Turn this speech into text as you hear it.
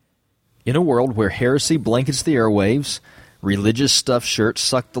In a world where heresy blankets the airwaves, religious stuffed shirts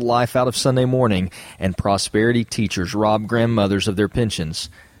suck the life out of Sunday morning, and prosperity teachers rob grandmothers of their pensions,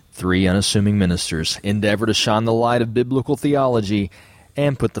 three unassuming ministers endeavor to shine the light of biblical theology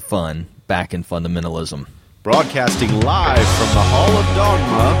and put the fun back in fundamentalism. Broadcasting live from the Hall of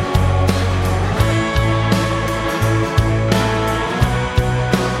Dogma.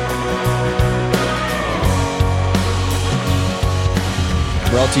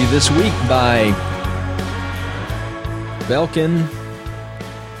 Brought to you this week by Belkin,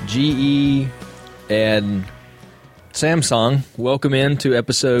 GE, and Samsung. Welcome into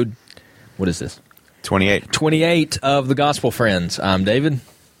episode, what is this? 28. 28 of The Gospel Friends. I'm David.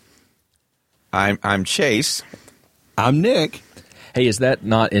 I'm Chase. I'm Nick. Hey, is that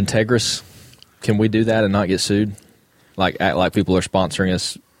not integrous? Can we do that and not get sued? Like act like people are sponsoring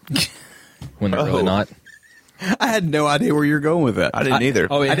us when they're really not? I had no idea where you're going with that. I didn't either.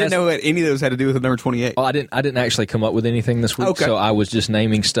 I didn't know what any of those had to do with the number 28. Oh, I didn't actually come up with anything this week, Okay. so I was just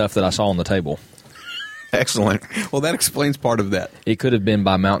naming stuff that I saw on the table. Excellent. Well, that explains part of that. It could have been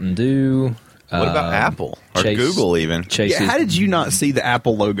by Mountain Dew. What about Apple? Or Chase- Google even? Chase's Yeah, how did you not see the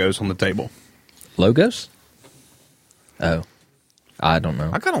Apple logos on the table? logos? Oh, I don't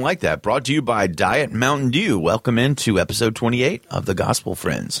know. I kind of like that. Brought to you by Diet Mountain Dew. Welcome into episode 28 of The Gospel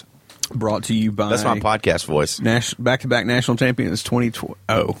Friends. Brought to you by That's my podcast voice. back-to-back national champions 2020.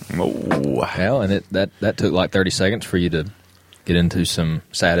 Oh, Well, and that took like 30 seconds for you to get into some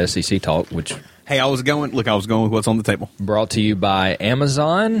sad SEC talk, which hey, I was going with what's on the table. brought to you by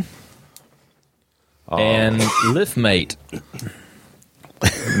Amazon and LiftMate.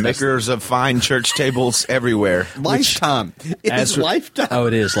 Makers of fine church tables everywhere. Lifetime. It's Lifetime. Oh,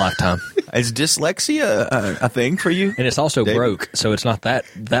 it is Lifetime. Is dyslexia a thing for you? And it's also Dave? broke, so it's not that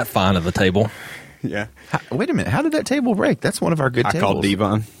fine of a table. Yeah. Wait a minute. How did that table break? That's one of our good I tables. called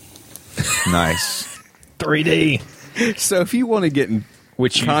Devon. Nice. 3D. So if you want to get in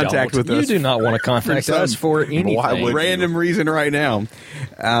Which you contact don't. with us, You do not want to contact some us for anything. random reason right now,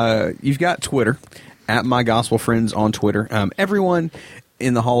 you've got Twitter, at My Gospel Friends on Twitter. Everyone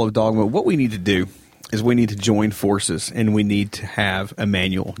in the Hall of Dogma, what we need to do is we need to join forces, and we need to have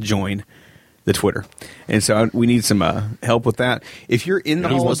Emmanuel join the Twitter. And so we need some help with that. If you're in the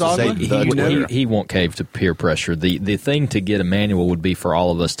He Hall of wants to say Dogma, the you know, Twitter. He won't cave to peer pressure. The thing to get Emmanuel would be for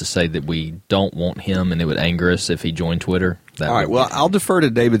all of us to say that we don't want him, and it would anger us if he joined Twitter. That all right, would- well, I'll defer to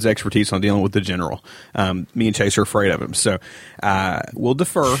David's expertise on dealing with the general. Me and Chase are afraid of him. So we'll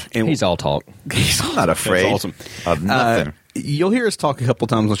defer. And he's all talk. I'm not afraid That's awesome. of nothing. You'll hear us talk a couple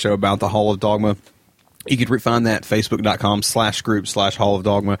times on the show about the Hall of Dogma. You can find that facebook.com/group/Hall of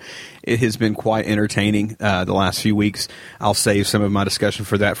Dogma. It has been quite entertaining the last few weeks. I'll save some of my discussion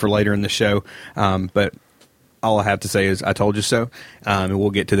for that for later in the show. But all I have to say is I told you so, and we'll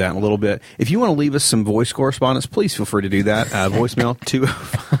get to that in a little bit. If you want to leave us some voice correspondence, please feel free to do that. Voicemail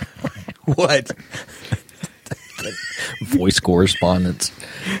 205. What? Voice correspondence.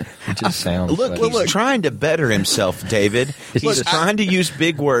 It just sounds. Look, like- he's trying to better himself, David. He's trying to use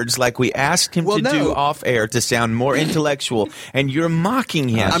big words like we asked him to do off air to sound more intellectual, and you're mocking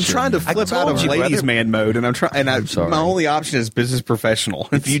him. I'm trying to flip out of ladies' man mode, and I'm sorry. my only option is business professional.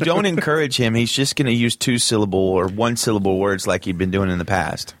 If you don't encourage him, he's just going to use two-syllable or one-syllable words like he'd been doing in the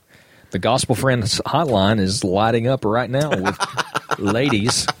past. The Gospel Friends hotline is lighting up right now with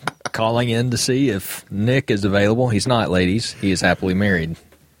ladies calling in to see if Nick is available. He's not, ladies. He is happily married.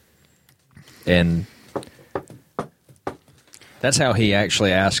 And that's how he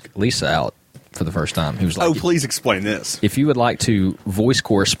actually asked Lisa out for the first time. He was like, Oh, please explain this. if you would like to voice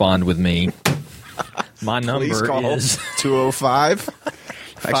correspond with me, my Please number call is 205.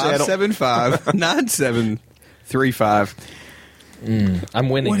 Actually, I don't- 575-9735. I'm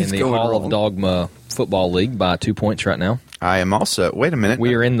winning What in is the going Hall wrong? of Dogma Football League by 2 points right now. I am also. Wait a minute.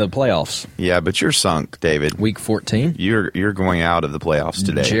 We are in the playoffs. Yeah, but you're sunk, David. Week 14. You're going out of the playoffs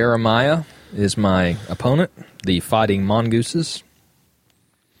today. Jeremiah is my opponent, the Fighting Mongooses.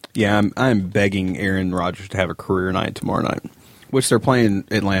 Yeah, I'm begging Aaron Rodgers to have a career night tomorrow night, which they're playing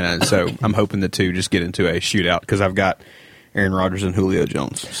Atlanta, so I'm hoping the two just get into a shootout because I've got Aaron Rodgers and Julio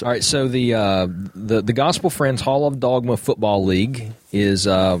Jones. So. All right, so the Gospel Friends Hall of Dogma Football League is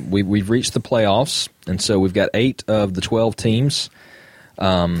we've reached the playoffs, and so we've got 8 of the 12 teams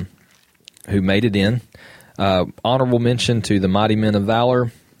who made it in. Honorable mention to the Mighty Men of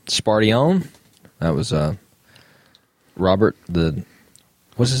Valor, Spartione. That was Robert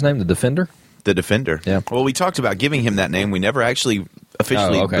what's his name? The Defender. The Defender. Yeah. Well, we talked about giving him that name. We never actually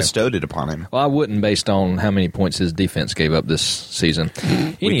officially bestowed it upon him. Well, I wouldn't, based on how many points his defense gave up this season.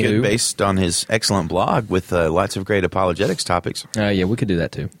 We could, based on his excellent blog with lots of great apologetics topics. Yeah, we could do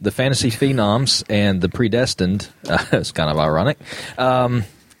that too. The Fantasy Phenoms and the Predestined. It's kind of ironic.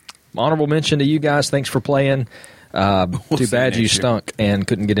 Honorable mention to you guys. Thanks for playing. Too bad you stunk and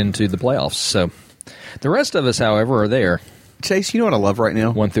couldn't get into the playoffs. So the rest of us, however, are there. Chase, you know what I love right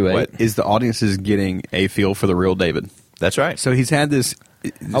now? 1 through 8. What is the audience is getting a feel for the real David. That's right. So he's had this.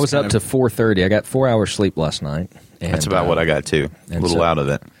 I was up to 4:30. I got 4 hours sleep last night. And, that's about what I got too. A little out of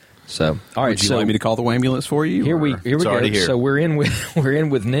it. So, all right. Would you like me to call the ambulance for you? Here we go. Here. So we're in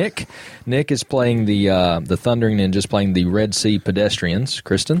with Nick. Nick is playing the Thundering Ninjas, playing the Red Sea Pedestrians.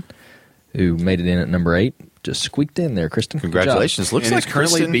 Kristen, who made it in at number 8, just squeaked in there. Kristen, congratulations! Looks like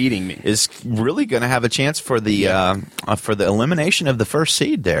currently beating me. Is really going to have a chance for the elimination of the first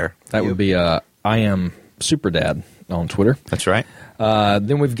seed there. That would be I am Super Dad on Twitter. That's right.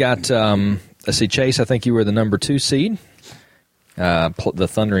 Then we've got let's see, Chase. I think you were the number 2 seed. The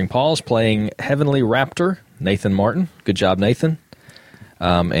Thundering Paws playing Heavenly Raptor, Nathan Martin. Good job, Nathan.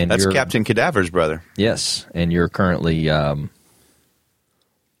 And that's Captain Cadaver's brother. Yes, and you're currently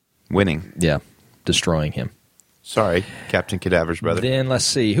winning. Yeah, destroying him. Sorry, Captain Cadaver's brother. Then let's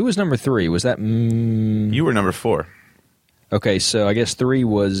see, who was number 3? Was that you were number 4? Okay, so I guess 3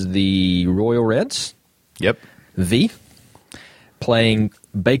 was the Royal Reds. Yep. V playing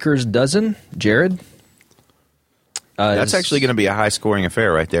Baker's Dozen, Jared. That's actually going to be a high-scoring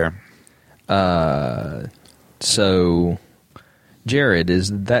affair right there. So, Jared,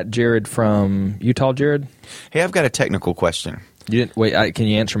 is that Jared from Utah, Jared? Hey, I've got a technical question. You didn't wait. Can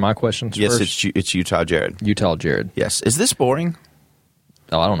you answer my questions yes, first? Yes, it's Utah Jared. Utah Jared. Yes. Is this boring?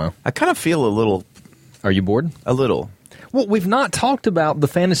 Oh, I don't know. I kind of feel a little... Are you bored? A little. Well, we've not talked about the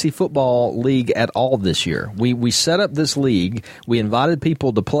Fantasy Football League at all this year. We set up this league, we invited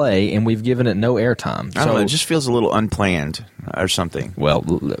people to play, and we've given it no airtime. I don't know, it just feels a little unplanned or something. Well,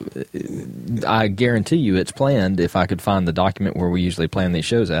 I guarantee you it's planned if I could find the document where we usually plan these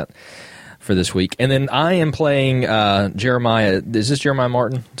shows at for this week. And then I am playing Jeremiah. Is this Jeremiah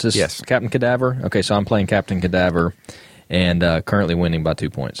Martin? Is this yes. Captain Cadaver? Okay, so I'm playing Captain Cadaver and currently winning by 2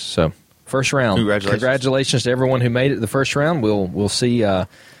 points. So... First round. Congratulations to everyone who made it the first round. We'll see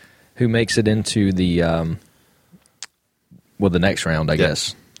who makes it into the the next round, I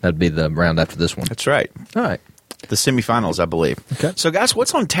guess. That'd be the round after this one. That's right. All right. The semifinals, I believe. Okay. So, guys,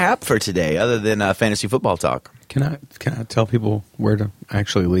 what's on tap for today other than fantasy football talk? Can I tell people where to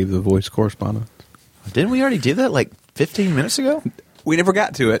actually leave the voice correspondence? Didn't we already do that like 15 minutes ago? We never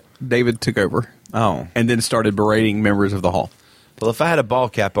got to it. David took over. Oh. And then started berating members of the hall. Well, if I had a ball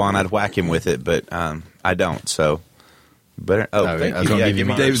cap on, I'd whack him with it, but I don't. So, better. Oh, thank you. Yeah,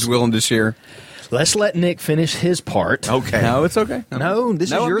 Dave's willing to share. Let's let Nick finish his part. Okay. No, it's okay. No,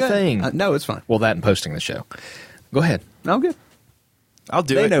 this is your thing. No, it's fine. Well, that and posting the show. Go ahead. No, good. I'll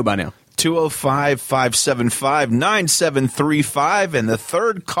do it. They know by now. 205-575-9735, and the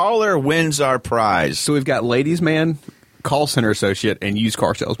third caller wins our prize. So we've got ladies' man, call center associate, and used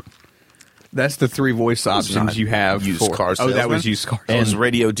car salesman. That's the 3 voice options you have. Used car salesman? Oh, that was used car salesman. And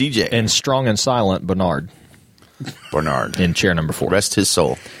radio DJ. And strong and silent Bernard. In chair number 4. Rest his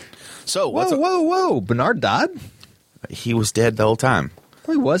soul. So Whoa. Bernard died? He was dead the whole time.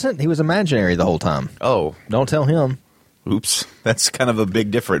 No, he wasn't. He was imaginary the whole time. Oh. Don't tell him. Oops. That's kind of a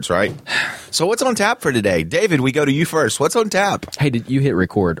big difference, right? So what's on tap for today? David, we go to you first. What's on tap? Hey, did you hit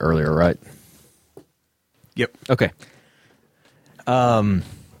record earlier, right? Yep. Okay. I'm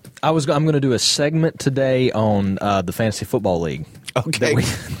going to do a segment today on the Fantasy Football League. Okay.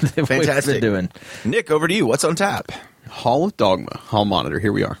 that fantastic. We've been doing. Nick, over to you. What's on tap? Hall of Dogma. Hall Monitor.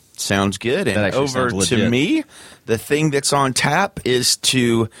 Here we are. Sounds good. And over to me, the thing that's on tap is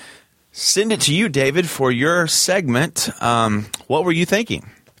to send it to you, David, for your segment. What were you thinking?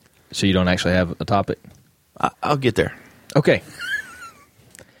 So you don't actually have a topic? I'll get there. Okay.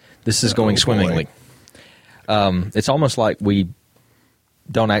 This is going swimmingly. It's almost like we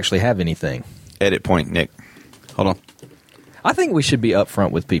don't actually have anything. Edit point, Nick. Hold on. I think we should be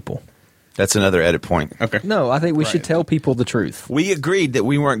upfront with people. That's another edit point. Okay. No, I think we should tell people the truth. We agreed that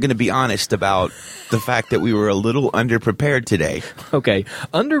we weren't going to be honest about the fact that we were a little underprepared today. Okay.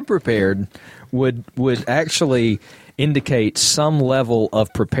 Underprepared would actually indicate some level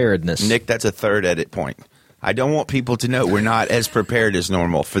of preparedness. Nick, that's a third edit point. I don't want people to know we're not as prepared as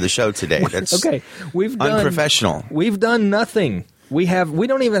normal for the show today. That's okay. unprofessional. We've done nothing We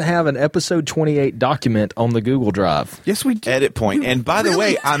don't even have an episode 28 document on the Google Drive. Yes, we do. Edit point. And by the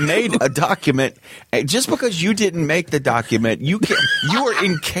way, I made a document. Just because you didn't make the document, you are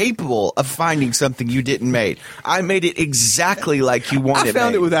incapable of finding something you didn't make. I made it exactly like you wanted. I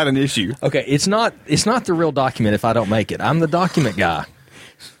found it without an issue. Okay, it's not the real document if I don't make it. I'm the document guy.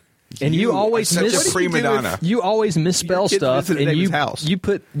 And you always such a prima donna. You always misspell stuff, and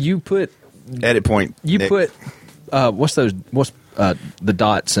you put edit point. You Nick. put what's the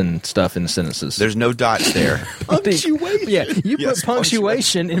dots and stuff in the sentences. There's no dots there. Punctuation. Yeah, you put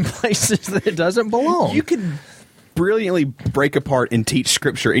punctuation in places that it doesn't belong. You could brilliantly break apart and teach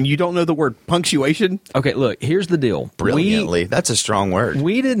scripture, and you don't know the word punctuation. Okay, look. Here's the deal. Brilliantly. That's a strong word.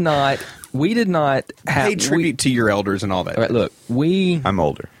 We did not have Pay tribute to your elders and all that. All right, look. I'm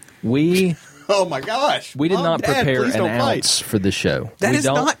older. Oh my gosh! We did Mom, not Dad, prepare please an don't ounce fight. for this show. That we is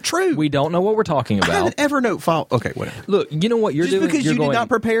not true. We don't know what we're talking I have an about. Evernote file. Okay, whatever. Look, you know what you're Just doing. because you're you did not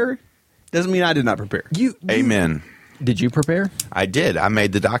prepare doesn't mean I did not prepare. Amen. Did you prepare? I did. I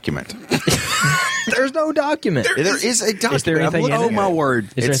made the document. There's no document. There is a document. Is there anything in it? Oh my word!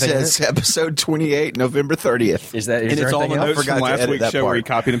 It says episode 28, November 30th. Is there And it's all the anything else? notes from Forgot to last edit week's that show where part. he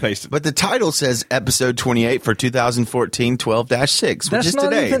copied and pasted. But the title says episode 28 for 2014 12-6, which is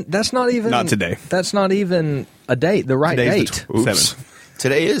today. Not today. That's not even a date. The right Today's date. the Oops. 7th.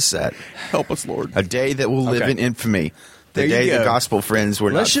 Today is that. Help us, Lord. A day that will live Okay. in infamy. The There you day the go. gospel friends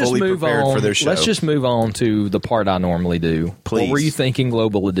were Let's not just fully move prepared on. for their show. Let's just move on to the part I normally do. Please. What were you thinking,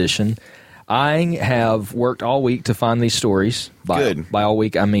 Global Edition? I have worked all week to find these stories. Good. By all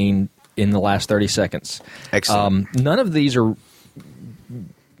week, I mean in the last 30 seconds. Excellent. None of these are.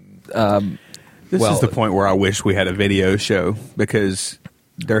 This is the point where I wish we had a video show because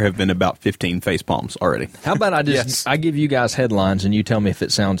there have been about 15 face palms already. How about I just Yes. I give you guys headlines and you tell me if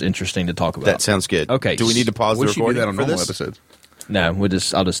it sounds interesting to talk about? That sounds good. Okay. Do we need to pause the We should do recording that on for normal this? episodes. No,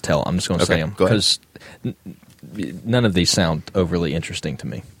 I'll just tell. I'm just going to say Okay, them go ahead. because none of these sound overly interesting to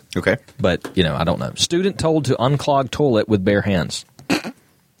me. Okay. But I don't know. Student told to unclog toilet with bare hands.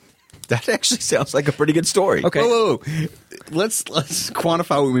 That actually sounds like a pretty good story. Okay. Whoa. Let's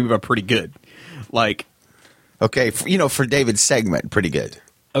quantify what we mean by pretty good. Like, Okay. For David's segment, pretty good.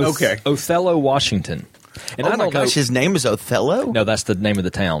 okay. Othello, Washington. And I Oh my don't gosh, know. his name is Othello? No, that's the name of the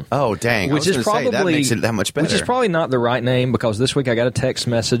town. Oh, dang. Which I was is gonna say, probably that makes it that much better. Which is probably not the right name because this week I got a text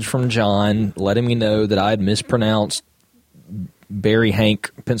message from John letting me know that I had mispronounced Barry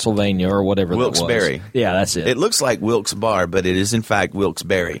Hank, Pennsylvania, or whatever that was. Wilkes-Barre. Yeah, that's it. It looks like Wilkes Barre, but it is in fact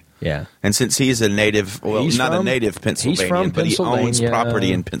Wilkes-Barre. Yeah. And since he's a native, well, He's not a from- native he's Pennsylvanian, from but he owns Pennsylvania.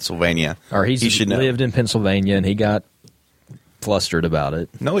 property in Pennsylvania. Or he should know. lived in Pennsylvania and he got flustered about it.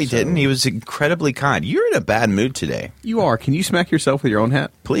 No, he didn't. He was incredibly kind. You're in a bad mood today. You are. Can you smack yourself with your own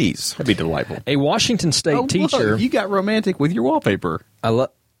hat? Please. That'd be delightful. A Washington State Oh, teacher. look, you got romantic with your wallpaper. Well,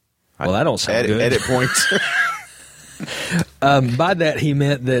 that don't sound good. Edit points. By that, he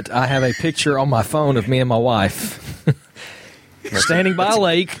meant that I have a picture on my phone of me and my wife standing by a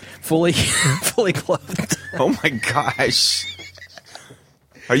lake, fully clothed. Oh my gosh.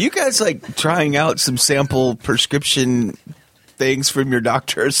 Are you guys like trying out some sample prescription things from your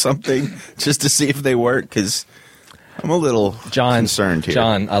doctor or something just to see if they work? Because I'm a little concerned here.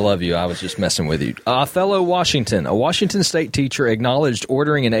 John, I love you. I was just messing with you. Othello, Washington. A Washington State teacher acknowledged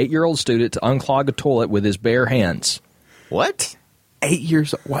ordering an 8-year-old student to unclog a toilet with his bare hands. What? 8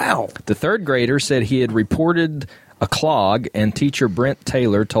 years. Wow. The third grader said he had reported a clog, and teacher Brent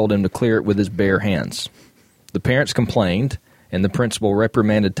Taylor told him to clear it with his bare hands. The parents complained, and the principal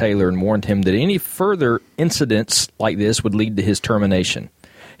reprimanded Taylor and warned him that any further incidents like this would lead to his termination.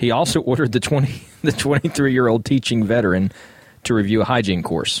 He also ordered the 23-year-old teaching veteran to review a hygiene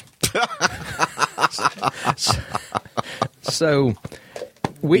course. So,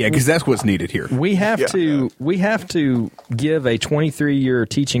 because that's what's needed here. we have to give a 23-year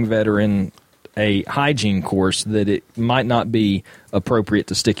teaching veteran a hygiene course that it might not be appropriate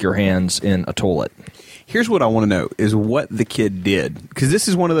to stick your hands in a toilet. Here's what I want to know is what the kid did, because this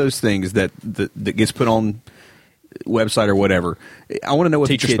is one of those things that gets put on website or whatever. I want to know what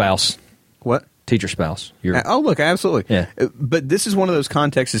Teacher the kid, spouse. What? Teacher spouse. Oh, look, absolutely. Yeah. But this is one of those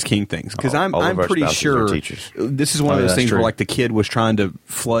context is king things, because I'm all of our pretty spouses sure are teachers. this is one of Oh, those that's things true. where like the kid was trying to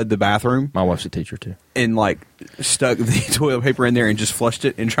flood the bathroom My wife's a teacher, too. and like stuck the toilet paper in there and just flushed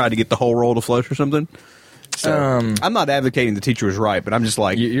it and tried to get the whole roll to flush or something. So I'm not advocating the teacher was right, but I'm just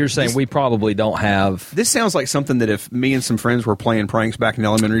like, You're saying we probably don't have... this sounds like something that if me and some friends were playing pranks back in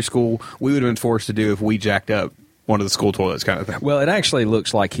elementary school, we would have been forced to do if we jacked up one of the school toilets kind of thing. Well, it actually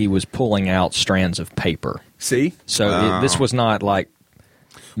looks like he was pulling out strands of paper. See? So this was not like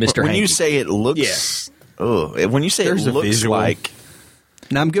Mr. When Hanky. you say it looks... Yeah. Oh, when you say There's it a looks visual. like...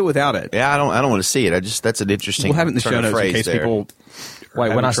 No, I'm good without it. Yeah, I don't want to see it. That's an interesting. We'll have it in the turn show of notes in phrase case there. people.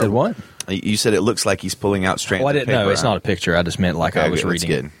 Wait, when I said what? You said it looks like he's pulling out strands. Oh, I of didn't know. paper It's not a picture. I just meant like I was that's reading.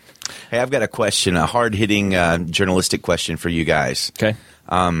 good. Hey, I've got a question, a hard-hitting journalistic question for you guys. Okay.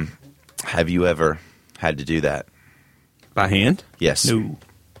 Have you ever had to do that? By hand? Yes. No.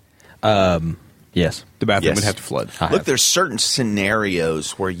 Yes. The bathroom Yes. would have to flood. I Look, have. there's certain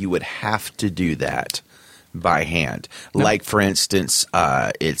scenarios where you would have to do that by hand. Like, for instance,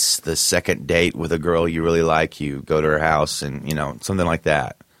 it's the second date with a girl you really like. You go to her house and, something like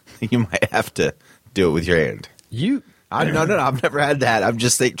that. You might have to do it with your hand. No, I've never had that. I'm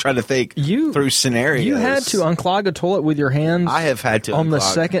just trying to think through scenarios. You had to unclog a toilet with your hands? I have had to on the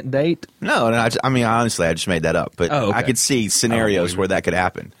unclog. second date? No, honestly, I just made that up. But Oh, okay. I could see scenarios where that could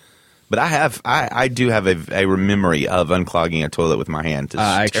happen. But I do have a memory of unclogging a toilet with my hand.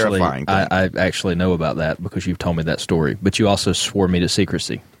 It's terrifying. I actually know about that because you've told me that story. But you also swore me to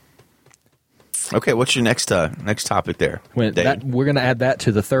secrecy. Okay, what's your next topic there? We're going to add that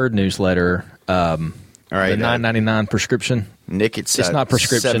to the third newsletter. All right, the $9.99 prescription. Nick, it's not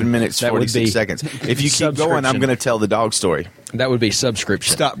prescription. 7 minutes, That would 46 be seconds. If you keep going, I'm going to tell the dog story. That would be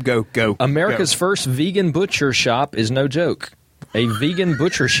subscription. Stop, go. America's first vegan butcher shop is no joke. A vegan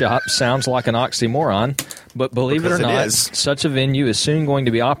butcher shop sounds like an oxymoron, but believe it or Because it not, is. such a venue is soon going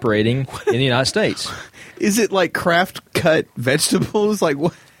to be operating in the United States. Is it like craft cut vegetables? Like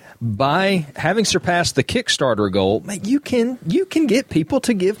what? By having surpassed the Kickstarter goal, you can get people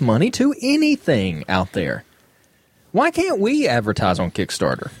to give money to anything out there. Why can't we advertise on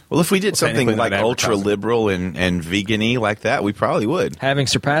Kickstarter? Well, if we did something technically like not ultra advertising. liberal and vegan-y like that, we probably would. Having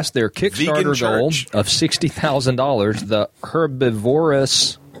surpassed their Kickstarter goal church. of $60,000, the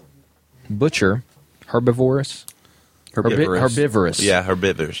herbivorous butcher, herbivorous? Herbivorous. Yeah,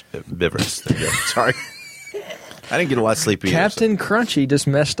 herbivorous. There you go. Sorry. I didn't get a lot of sleep either. Captain Crunchy just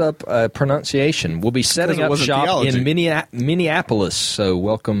messed up pronunciation. We'll be setting Because it up wasn't shop theology. in Minneapolis, so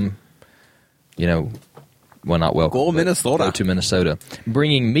welcome, well, not welcome. Go but Minnesota. Go to Minnesota.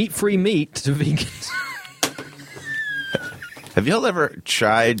 Bringing meat-free meat to vegans. Have y'all ever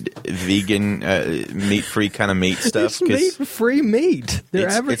tried vegan, meat-free kind of meat stuff? It's meat-free meat. They're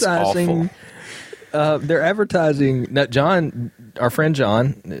It's advertising. They're advertising. Now, John, our friend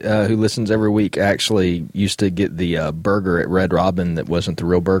John, who listens every week, actually used to get the burger at Red Robin that wasn't the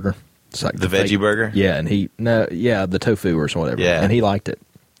real burger. It's like The veggie burger? Yeah, and the tofu or whatever. Yeah. And he liked it.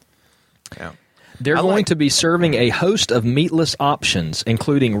 Yeah. They're going to be serving a host of meatless options,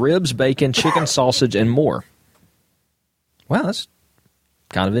 including ribs, bacon, chicken, sausage, and more. Wow, that's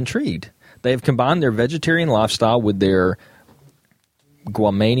kind of intrigued. They have combined their vegetarian lifestyle with their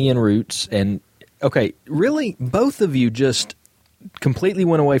Guamanian roots. And, okay, really, both of you just completely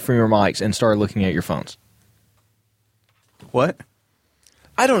went away from your mics and started looking at your phones. What?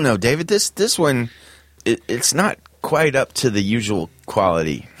 I don't know, David. This one, it's not quite up to the usual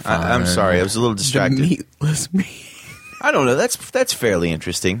quality. I'm sorry. I was a little distracted. The meatless meat. I don't know. That's fairly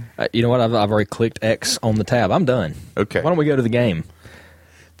interesting. You know what? I've already clicked X on the tab. I'm done. Okay. Why don't we go to the game?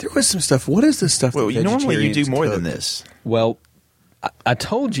 There was some stuff. What is this stuff? Well, that normally you do vegetarians more cook? than this. Well, I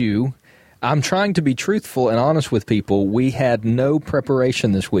told you I'm trying to be truthful and honest with people. We had no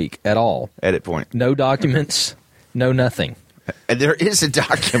preparation this week at all. Edit point. No documents, no nothing. And there is a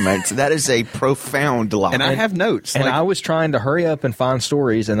document. That is a profound lie. And I have notes. And like, I was trying to hurry up and find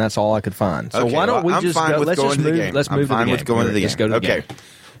stories, and that's all I could find. So Okay, why don't well, we I'm just fine go? with Let's going just to the move. game. Let's I'm move fine to the with game. going to the Let's game. go to the Okay. game.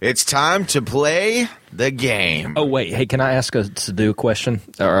 It's time to play the game. Oh wait, hey, can I ask us to do a question?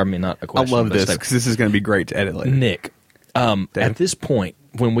 Or I mean, not a I question. love but a this statement. because this is going to be great to edit later. Nick, at this point,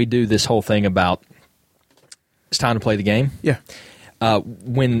 when we do this whole thing about it's time to play the game, Yeah.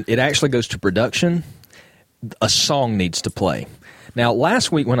 when it actually goes to production, a song needs to play. Now,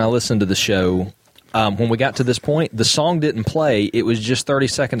 last week when I listened to the show, when we got to this point, the song didn't play. It was just 30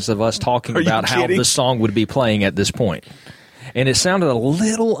 seconds of us talking Are you about how kidding? the song would be playing at this point. And it sounded a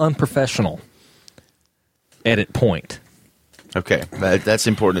little unprofessional at its point. Okay. That's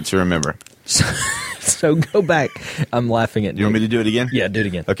important to remember. So go back. I'm laughing at You want me to do it again? Yeah, do it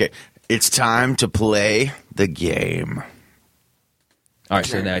again. Okay. It's time to play the game. All right,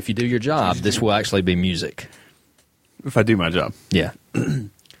 so now if you do your job, this will actually be music. If I do my job. Yeah.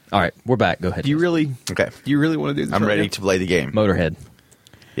 All right, we're back. Go ahead. Do you really? Okay. Do you really want to do this? I'm right ready now? to play the game. Motorhead.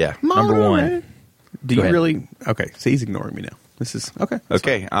 Yeah. Number one. Do Go you ahead. really? Okay, so he's ignoring me now. This is okay.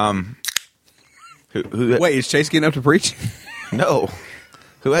 Okay. Who? Wait, is Chase getting up to preach? No.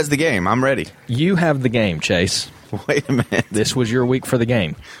 Who has the game? I'm ready. You have the game, Chase. Wait a minute. This was your week for the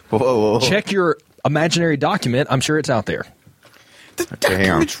game. Whoa. Check your imaginary document. I'm sure it's out there. Okay, hang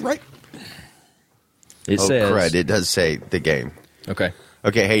on. It's right. It Oh, says. crud. It does say the game. Okay.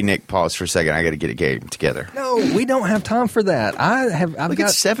 Okay, hey Nick, pause for a second. I got to get a game together. No, we don't have time for that. I've Look,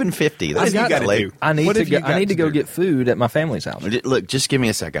 got it's 7:50. That's I've got late. I need What to have you go, I got need to to go do? get food at my family's house. Look, just give me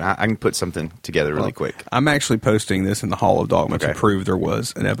a second. I can put something together really quick. I'm actually posting this in the Hall of Dogma Okay. to prove there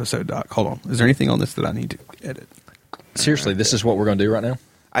was an episode doc. Hold on. Is there anything on this that I need to edit? Seriously, this is what we're going to do right now?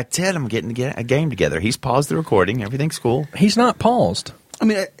 I said I'm getting a game together. He's paused the recording. Everything's cool. He's not paused. I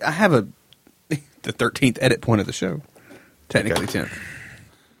mean, I have the 13th edit point of the show. Technically Okay. 10th.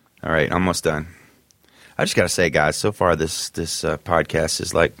 All right, almost done. I just got to say, guys, so far this podcast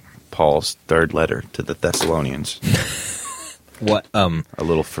is like Paul's third letter to the Thessalonians. What? A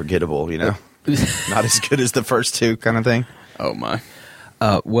little forgettable, you know? Not as good as the first two kind of thing. Oh, my.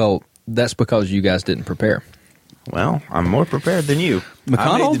 Well, that's because you guys didn't prepare. Well, I'm more prepared than you. I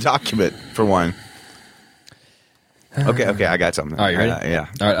McConnell? made the document, for one. Okay, I got something. All right, you ready? Yeah.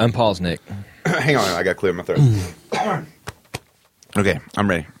 All right, unpause, Nick. Hang on, I got to clear my throat. Okay, I'm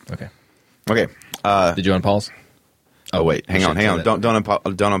ready. Okay. Okay. Did you unpause? Oh, wait. Hang on. shouldn't say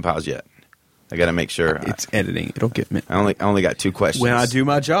Don't unpause yet. I got to make sure. It's editing. It'll get me. I only got two questions. When I do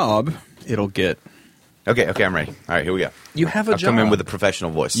my job, it'll get. Okay, I'm ready. All right, here we go. You have a I've job. come in with a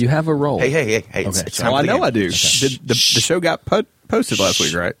professional voice. You have a role. Hey. Okay. It's So time Oh, for I the know game. I do. Shh, The show got posted last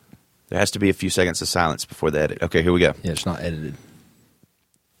week, right? There has to be a few seconds of silence before the edit. Okay, here we go. Yeah, it's not edited.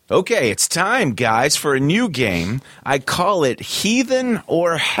 Okay, it's time, guys, for a new game. I call it Heathen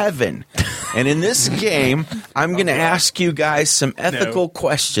or Heaven. And in this game, I'm going to ask you guys some ethical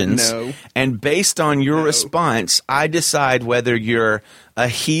questions. No. And based on your response, I decide whether you're a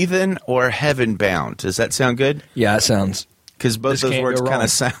heathen or heaven bound. Does that sound good? Yeah, it sounds. Because both This those can't words go kind wrong.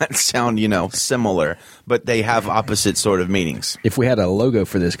 of sound, similar, but they have opposite sort of meanings. If we had a logo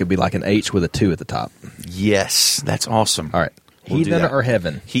for this, it could be like an H with a 2 at the top. Yes, that's awesome. All right. We'll do Heathen that. or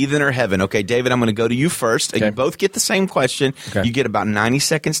heaven? Heathen or heaven. Okay, David, I'm going to go to you first. Okay. You both get the same question. Okay. You get about 90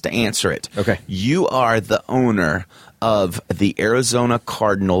 seconds to answer it. Okay. You are the owner of the Arizona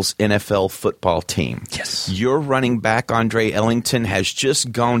Cardinals NFL football team. Yes. Your running back, Andre Ellington, has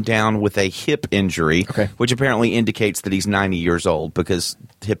just gone down with a hip injury, Okay. which apparently indicates that he's 90 years old because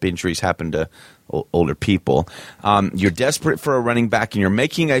hip injuries happen to older people. You're desperate for a running back, and you're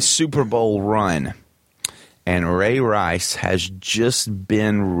making a Super Bowl run. And Ray Rice has just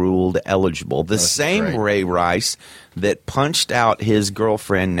been ruled eligible. The same great. Ray Rice that punched out his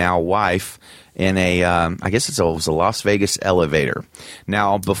girlfriend, now wife, in I guess it was a Las Vegas elevator.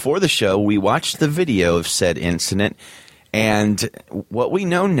 Now, before the show, we watched the video of said incident, and what we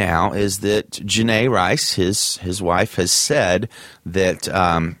know now is that Janae Rice, his wife, has said that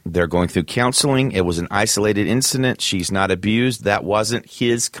they're going through counseling. It was an isolated incident. She's not abused. That wasn't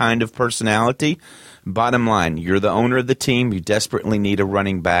his kind of personality. Bottom line, you're the owner of the team. You desperately need a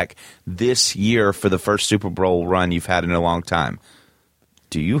running back this year for the first Super Bowl run you've had in a long time.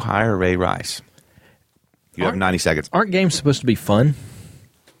 Do you hire Ray Rice? You have 90 seconds. Aren't games supposed to be fun?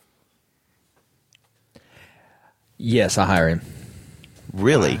 Yes, I hire him.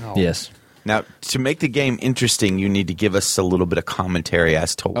 Really? Yes. Now, to make the game interesting, you need to give us a little bit of commentary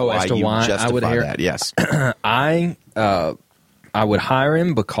as to why you justify I would hire, that. Yes. I would hire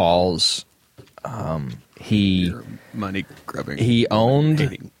him because he Money grubbing. he owned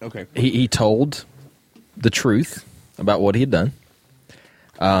Hating. Okay. he told the truth about what he had done.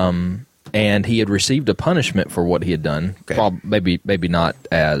 And he had received a punishment for what he had done. Okay. Maybe not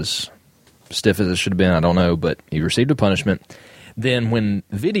as stiff as it should have been, I don't know, but he received a punishment. Then when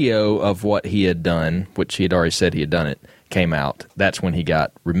video of what he had done, which he had already said he had done it, came out, that's when he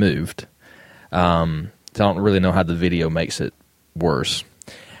got removed. So I don't really know how the video makes it worse.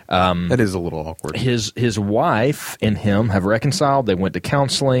 That is a little awkward. His wife and him have reconciled. They went to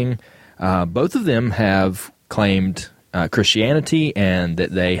counseling. Both of them have claimed Christianity and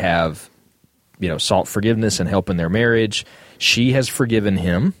that they have, sought forgiveness and help in their marriage. She has forgiven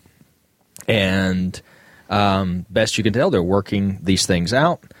him, and best you can tell, they're working these things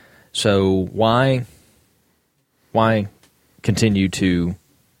out. So why continue to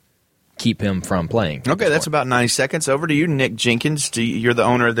keep him from playing? Okay, that's about 90 seconds. Over to you, Nick Jenkins. You're the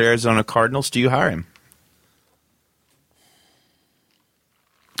owner of the Arizona Cardinals. Do you hire him?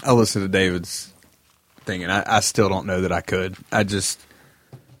 I listened to David's thing, and I still don't know that I could. I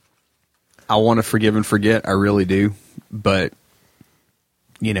want to forgive and forget. I really do. But,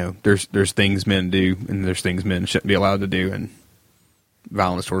 there's things men do, and there's things men shouldn't be allowed to do, and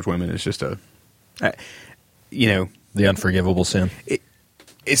violence towards women is just The unforgivable sin.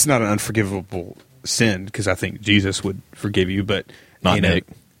 It's not an unforgivable sin because I think Jesus would forgive you, but Not Nick.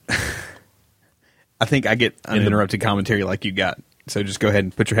 I think I get uninterrupted commentary like you got. So just go ahead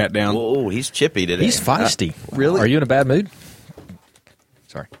and put your hat down. Whoa, he's chippy today. He's feisty. Really? Are you in a bad mood?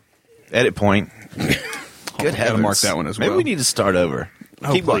 Sorry. Edit point. Good Gotta heavens. mark that one as well. Maybe we need to start over.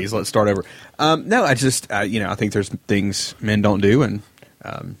 Oh, please, let's start over. No, I just, I think there's things men don't do, and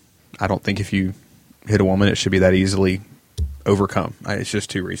I don't think if you hit a woman, it should be that easily overcome. It's just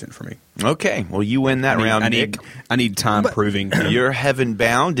too recent for me. Okay, well, you win that round, Nick. I need time proving. You're heaven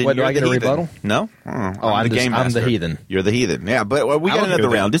bound. And Wait, do you're I get the a heathen. rebuttal? No. I'm the heathen. You're the heathen. Yeah, but we got I'll another go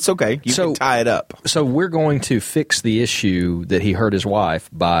then. round. It's okay. You can tie it up. So we're going to fix the issue that he hurt his wife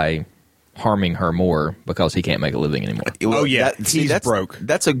by harming her more because he can't make a living anymore. Oh, yeah. He's that's broke.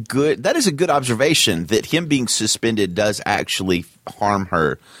 That is a good observation that him being suspended does actually harm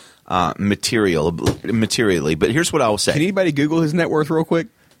her materially. But here's what I will say. Can anybody Google his net worth real quick?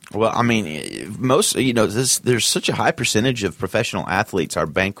 Well, I mean, most there's such a high percentage of professional athletes are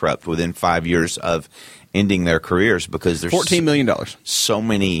bankrupt within 5 years of ending their careers because there's $14 million. so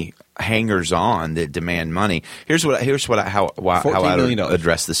many hangers on that demand money. How I million.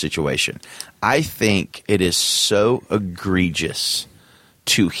 address the situation. I think it is so egregious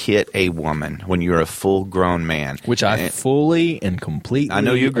to hit a woman when you're a full grown man, Which I fully and completely I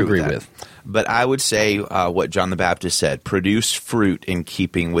know you agree with. But I would say what John the Baptist said: produce fruit in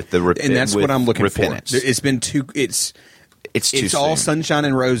keeping with the And that's what I'm looking repentance. for. It's been too. It's too all soon. sunshine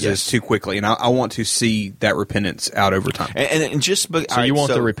and roses Yes. too quickly, and I want to see that repentance out over time. And just So you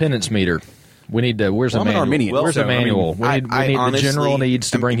want the repentance meter. We need to. Where's Well, the I'm an manual? Armenian. Where's So, the manual? I we need honestly- the general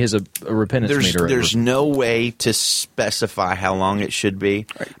needs to bring his a repentance meter. There's over. no way to specify how long it should be.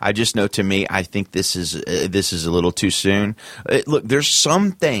 Right. I just know, to me, I think this is a little too soon. Look, there's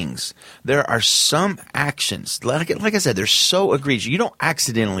some things. There are some actions. Like I said, they're so egregious. You don't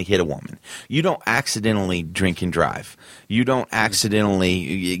accidentally hit a woman. You don't accidentally drink and drive. You don't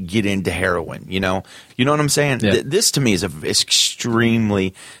accidentally get into heroin. You know what I'm saying? Yeah. This to me is an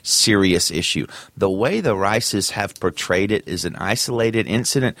extremely serious issue. The way the Rices have portrayed it is an isolated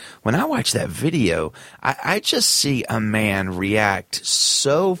incident. When I watch that video, I just see a man react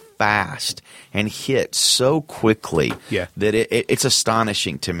so fast and hit so quickly that it's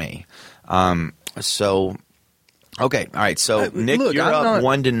astonishing to me. Okay, all right. So Nick, Look, you're up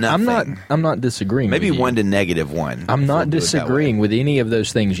 1-0. I'm not disagreeing. Maybe with you. 1 to -1. I'm not We'll do it that disagreeing way. with any of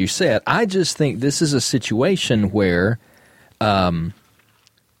those things you said. I just think this is a situation where,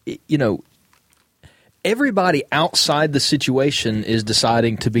 everybody outside the situation is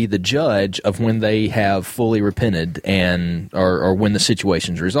deciding to be the judge of when they have fully repented or when the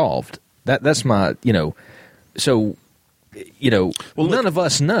situation's resolved. That's my, so. Well, none of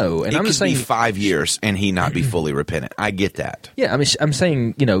us know, and It I'm could just saying be 5 years and he not be fully repentant. I get that. Yeah, I mean, I'm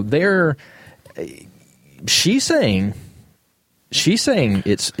saying, she's saying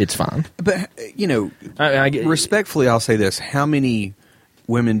it's fine. But respectfully, I'll say this: how many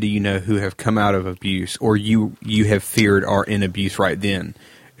women do you know who have come out of abuse, or you have feared are in abuse right then,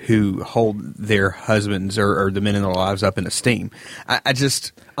 who hold their husbands or the men in their lives up in esteem? I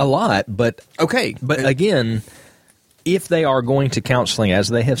just A lot, but okay, but again, if they are going to counseling, as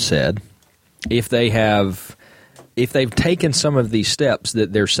they have said, if they've taken some of these steps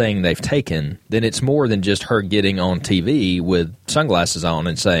that they're saying they've taken, then it's more than just her getting on TV with sunglasses on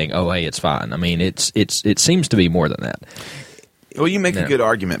and saying, "Oh, hey, it's fine." I mean, it seems to be more than that. Well, you make a good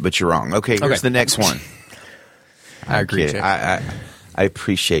argument, but you're wrong. Okay, here's the next one. I agree. Okay, I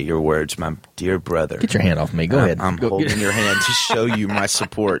appreciate your words, my dear brother. Get your hand off me. Go ahead. I'm holding your hand to show you my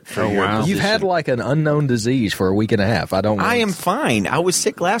support for your position. You've had like an unknown disease for a week and a half. I am fine. I was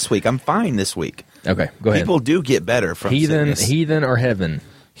sick last week. I'm fine this week. Okay, go ahead. People do get better from sickness. Heathen or heaven?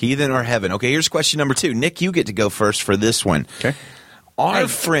 Heathen or heaven. Okay, here's question number 2. Nick, you get to go first for this one. Okay. Our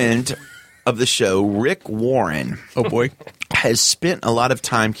friend of the show, Rick Warren, Oh boy, has spent a lot of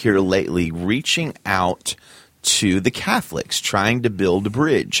time here lately reaching out to the Catholics, trying to build a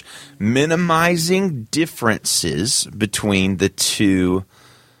bridge, minimizing differences between the two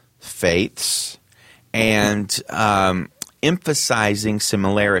faiths and emphasizing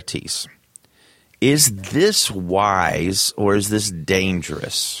similarities. Is this wise or is this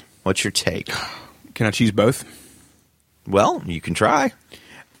dangerous? What's your take? can I choose both? Well, you can try.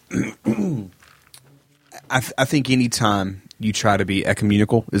 I think anytime you try to be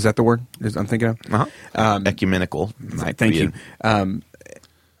ecumenical, is that the word I'm thinking of? Ecumenical. Might Thank be you.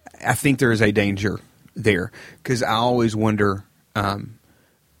 I think there is a danger there because I always wonder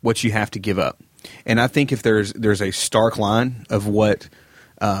what you have to give up, and I think if there's a stark line of what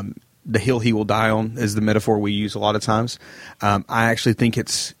the hill he will die on is the metaphor we use a lot of times. I actually think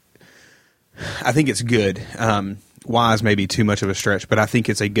it's good. wise may be too much of a stretch, but I think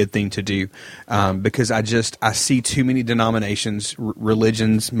it's a good thing to do because I see too many denominations,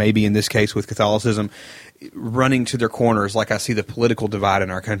 religions, maybe in this case with Catholicism, running to their corners like I see the political divide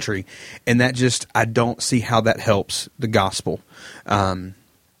in our country. And that I don't see how that helps the gospel. I've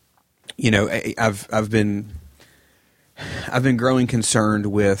been growing concerned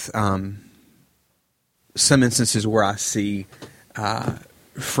with some instances where I see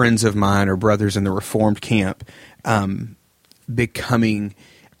friends of mine or brothers in the Reformed camp becoming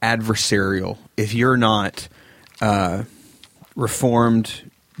adversarial. If you're not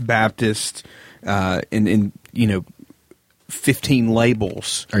Reformed, Baptist, in 15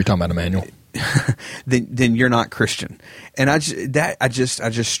 labels, Are you talking about Emmanuel? then you're not Christian. And I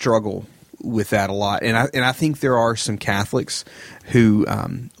just struggle with that a lot. And I think there are some Catholics who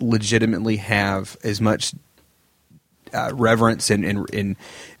legitimately have as much reverence and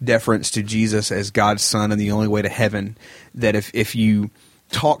deference to Jesus as God's Son and the only way to heaven, that if you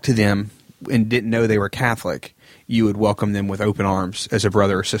talk to them and didn't know they were Catholic, you would welcome them with open arms as a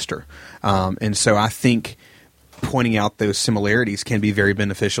brother or sister. And so I think pointing out those similarities can be very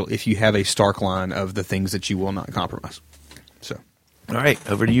beneficial if you have a stark line of the things that you will not compromise. So, all right,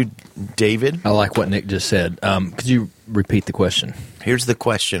 over to you, David. I like what Nick just said. Could you repeat the question? Here's the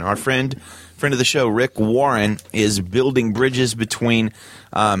question. Our friend of the show, Rick Warren, is building bridges between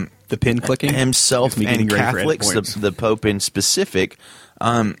the pin clicking himself and Catholics, the Pope in specific,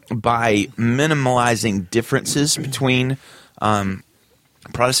 by minimalizing differences between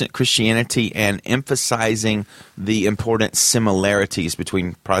Protestant Christianity and emphasizing the important similarities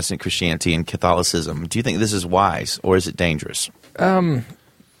between Protestant Christianity and Catholicism. Do you think this is wise, or is it dangerous? No,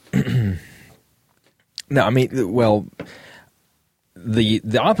 I mean, well,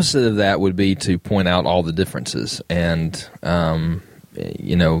 the opposite of that would be to point out all the differences, and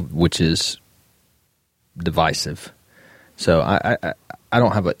which is divisive. So I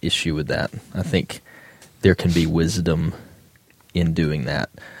don't have an issue with that. I think there can be wisdom in doing that.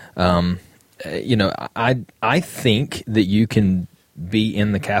 I think that you can be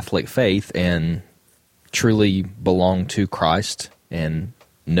in the Catholic faith and truly belong to Christ and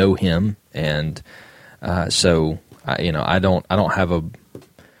know Him, and so I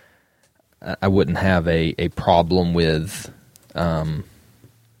wouldn't have a problem with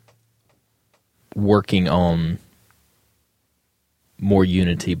working on more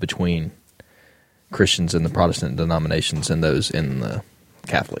unity between Christians in the Protestant denominations and those in the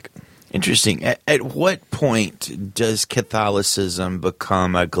Catholic. Interesting. At what point does Catholicism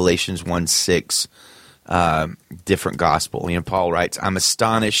become a Galatians 1:6 different gospel? Paul writes, "I'm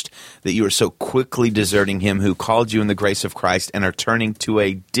astonished that you are so quickly deserting him who called you in the grace of Christ and are turning to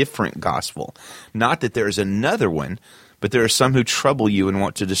a different gospel. Not that there is another one, but there are some who trouble you and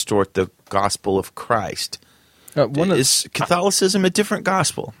want to distort the gospel of Christ." Is Catholicism a different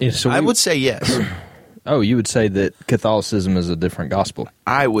gospel? Yeah, so I would say yes. Oh, you would say that Catholicism is a different gospel?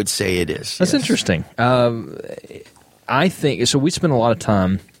 I would say it is. That's interesting. I think so. We spent a lot of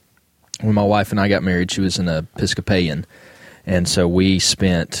time when my wife and I got married. She was an Episcopalian, and so we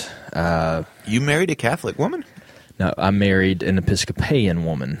spent. You married a Catholic woman? No, I married an Episcopalian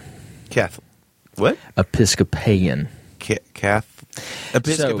woman. Catholic. What? Episcopalian. Catholic.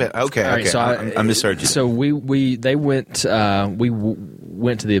 Episcopal. Okay. Right, so I misheard you. So we went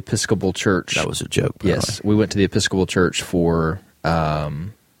to the Episcopal Church. That was a joke. Yes, we went to the Episcopal Church for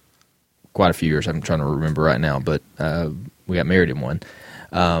quite a few years. I'm trying to remember right now, but we got married in one.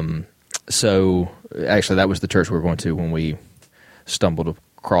 So actually, that was the church we were going to when we stumbled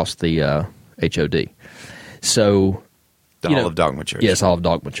across the HOD. So the Hall of Dogma Church. Yes, Hall of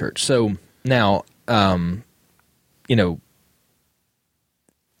Dogma Church. So now,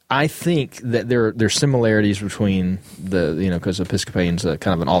 I think that there's similarities between because Episcopalian's kind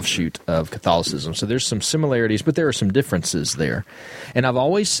of an offshoot of Catholicism. So there's some similarities, but there are some differences there. And I've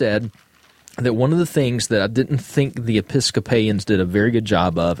always said that one of the things that I didn't think the Episcopalians did a very good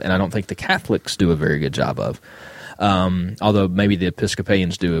job of, and I don't think the Catholics do a very good job of, although maybe the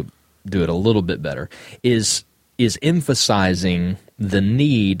Episcopalians do it a little bit better, is emphasizing the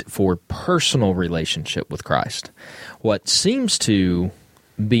need for personal relationship with Christ. What seems to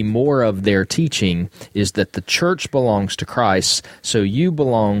be more of their teaching is that the church belongs to Christ, so if you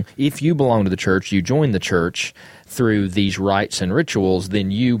belong to the church, you join the church through these rites and rituals,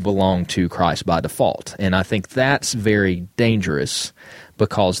 then you belong to Christ by default. And I think that's very dangerous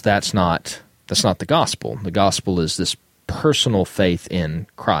because that's not the gospel. The gospel is this personal faith in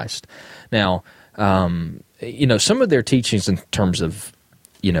Christ. Now, some of their teachings in terms of,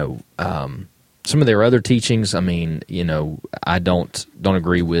 some of their other teachings, I mean, I don't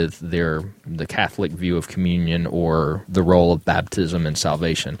agree with the Catholic view of communion or the role of baptism and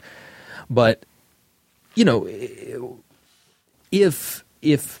salvation. But, if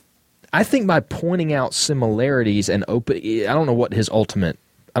I think by pointing out similarities and I don't know what his ultimate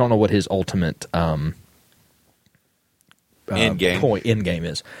end game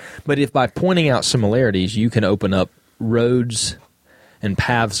is. But if by pointing out similarities you can open up roads and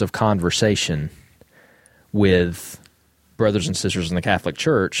paths of conversation with brothers and sisters in the Catholic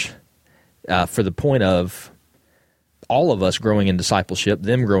Church, for the point of all of us growing in discipleship,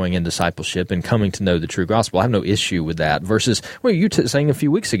 them growing in discipleship, and coming to know the true gospel, I have no issue with that. Versus, you saying a few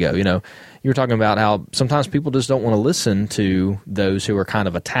weeks ago, you were talking about how sometimes people just don't want to listen to those who are kind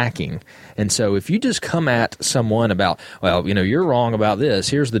of attacking. And so if you just come at someone about, well, you're wrong about this,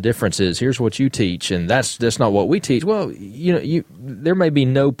 here's the differences, here's what you teach, and that's not what we teach, well, there may be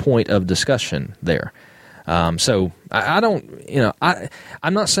no point of discussion there. So I don't,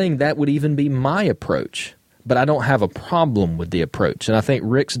 I'm not saying that would even be my approach. But I don't have a problem with the approach. And I think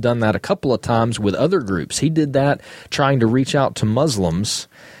Rick's done that a couple of times with other groups. He did that trying to reach out to Muslims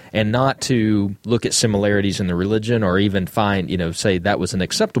and not to look at similarities in the religion or even find, say that was an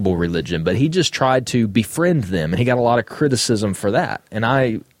acceptable religion. But he just tried to befriend them, and he got a lot of criticism for that. And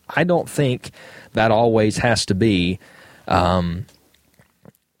I don't think that always has to be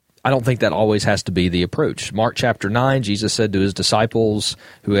I don't think that always has to be the approach. Mark chapter 9, Jesus said to his disciples,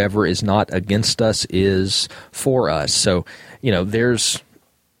 whoever is not against us is for us. So, there's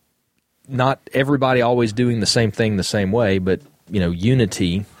not everybody always doing the same thing the same way, but,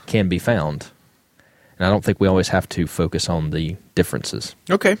 unity can be found. And I don't think we always have to focus on the differences.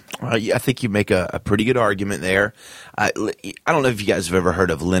 Okay. I think you make a pretty good argument there. I don't know if you guys have ever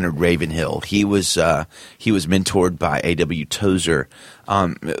heard of Leonard Ravenhill. He was mentored by A.W. Tozer.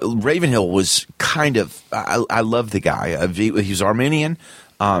 Ravenhill was kind of I love the guy. He was Armenian,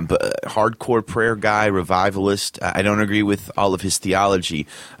 but hardcore prayer guy, revivalist. I don't agree with all of his theology.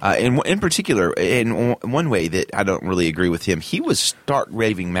 In particular, in one way that I don't really agree with him, he was stark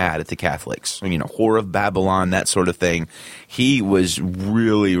raving mad at the Catholics. Whore of Babylon, that sort of thing. He was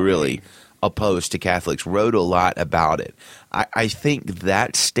really, really opposed to Catholics, wrote a lot about it. I think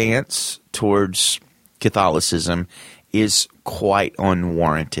that stance towards Catholicism is quite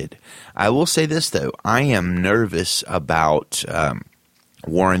unwarranted. I will say this, though. I am nervous about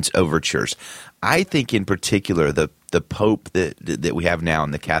Warren's overtures. I think in particular the Pope that we have now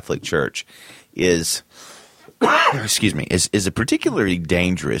in the Catholic Church is is a particularly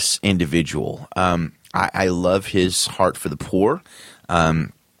dangerous individual. I love his heart for the poor.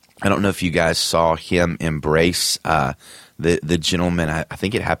 I don't know if you guys saw him embrace the gentleman, I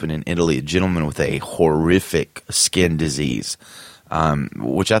think it happened in Italy, a gentleman with a horrific skin disease,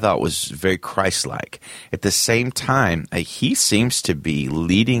 which I thought was very Christ-like. At the same time, he seems to be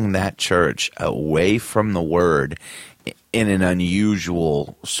leading that church away from the Word in an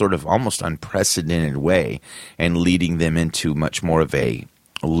unusual, sort of almost unprecedented way, and leading them into much more of a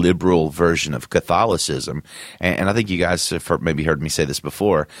liberal version of Catholicism. And I think you guys have maybe heard me say this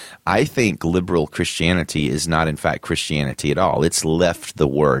before. I think liberal Christianity is not in fact Christianity at all. It's left the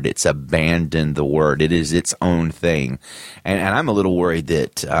Word. It's abandoned the Word. It is its own thing. And I'm a little worried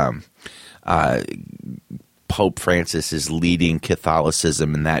that Pope Francis is leading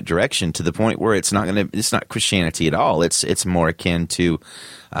Catholicism in that direction to the point where it's not Christianity at all. It's more akin to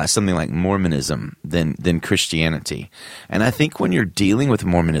something like Mormonism than Christianity. And I think when you're dealing with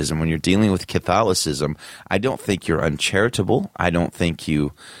Mormonism, when you're dealing with Catholicism, I don't think you're uncharitable. I don't think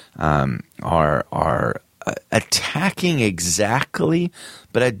you are attacking exactly,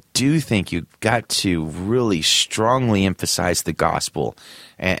 but I do think you've got to really strongly emphasize the gospel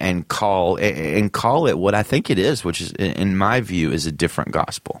and call it what I think it is, which is, in my view, is a different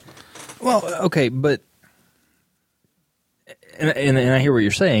gospel. Well, okay, but and I hear what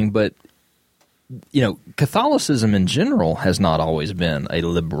you're saying, but Catholicism in general has not always been a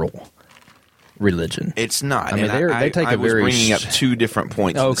liberal religion. It's not. I mean, they take I a very was bringing up two different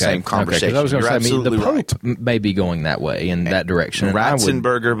points in the same conversation. I was going to say, absolutely the Pope right. may be going that way in that direction.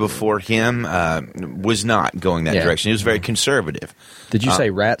 Ratzenberger before him was not going that direction. He was very conservative. Did you say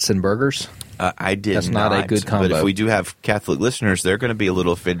rats and burgers? I did. That's not a good combo. But if we do have Catholic listeners, they're going to be a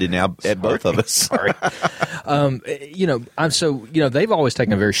little offended now at both of us. Sorry. They've always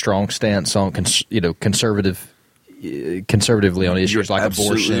taken a very strong stance on conservatively on issues like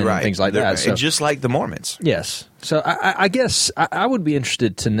abortion and things like that. So, just like the Mormons. Yes. So I guess I would be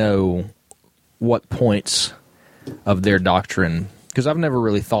interested to know what points of their doctrine, because I've never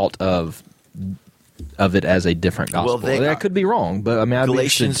really thought of of it as a different gospel. That could be wrong, but I mean,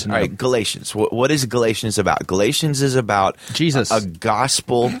 Galatians. All right, Galatians. What is Galatians about? Galatians is about Jesus. A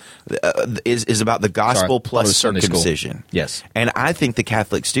gospel is about the gospel plus circumcision. Yes, and I think the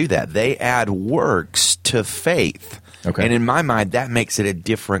Catholics do that. They add works to faith. Okay. And in my mind, that makes it a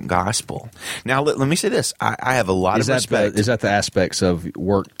different gospel. Now, let me say this. I have a lot of respect. Is that the aspects of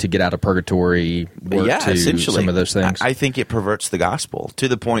work to get out of purgatory, work to essentially. Some of those things? I think it perverts the gospel to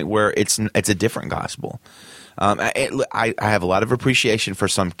the point where it's a different gospel. I have a lot of appreciation for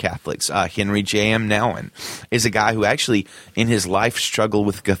some Catholics. Henry J.M. Nouwen is a guy who actually, in his life, struggled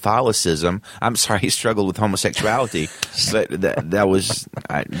with Catholicism. I'm sorry, he struggled with homosexuality, but that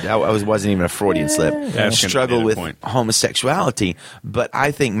wasn't even a Freudian slip. Struggled with homosexuality, but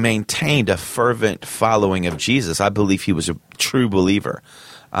I think maintained a fervent following of Jesus. I believe he was a true believer.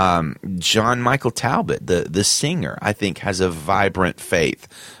 John Michael Talbot, the singer, I think has a vibrant faith,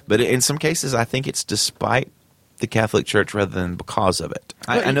 but in some cases, I think it's despite the Catholic Church rather than because of it.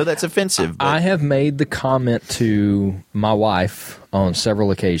 I know that's offensive. But I have made the comment to my wife on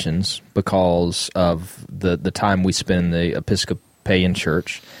several occasions because of the time we spend in the Episcopalian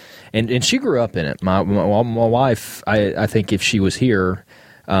Church, and she grew up in it. My wife, I think if she was here,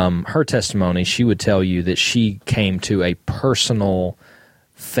 her testimony, she would tell you that she came to a personal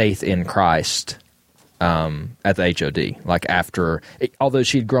faith in Christ at the HOD, like although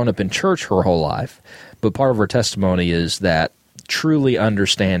she'd grown up in church her whole life, but part of her testimony is that truly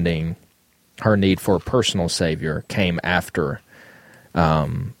understanding her need for a personal Savior came after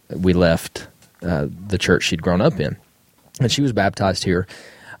we left the church she'd grown up in, and she was baptized here.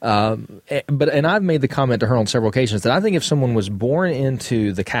 And I've made the comment to her on several occasions that I think if someone was born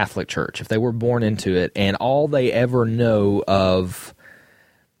into the Catholic Church, if they were born into it, and all they ever know of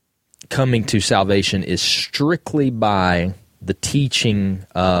coming to salvation is strictly by the teaching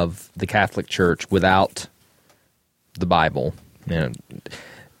of the Catholic Church without the Bible,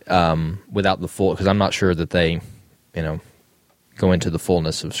 without the full, because I'm not sure that they, go into the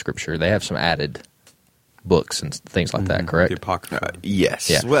fullness of Scripture. They have some added books and things like that, correct? The Apocrypha. Yes.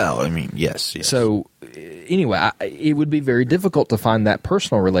 Yeah. Well, I mean, yes. So, anyway, it would be very difficult to find that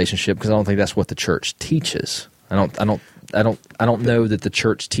personal relationship because I don't think that's what the Church teaches. I don't know that the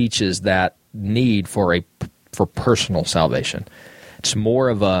Church teaches that need for personal salvation. It's more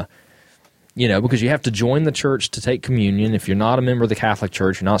of a, because you have to join the Church to take communion. If you're not a member of the Catholic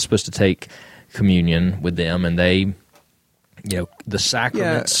Church, you're not supposed to take communion with them, and they, the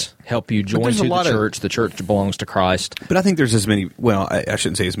sacraments help you join to the Church. The Church belongs to Christ. But I think there's as many. Well, I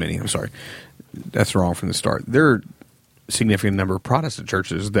shouldn't say as many. I'm sorry, that's wrong from the start. There are a significant number of Protestant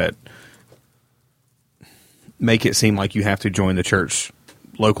churches that make it seem like you have to join the church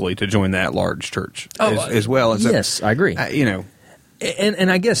locally to join that large church as well. And so, yes, I agree.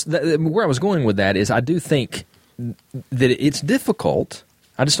 And I guess where I was going with that is I do think that it's difficult.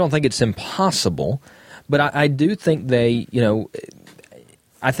 I just don't think it's impossible. But I do think they,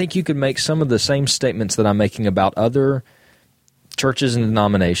 I think you could make some of the same statements that I'm making about other churches and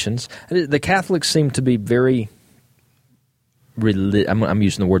denominations. The Catholics seem to be very I'm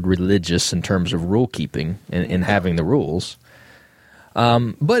using the word religious in terms of rule keeping and having the rules.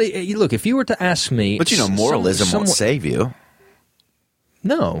 But look, if you were to ask me, but moralism won't save you.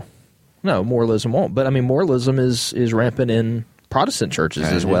 No, moralism won't. But I mean, moralism is rampant in Protestant churches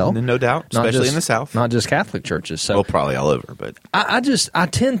as well, no doubt, especially in the South, not just Catholic churches. So, well, probably all over. But I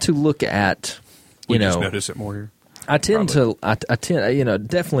tend to look at we just notice it more here. I tend,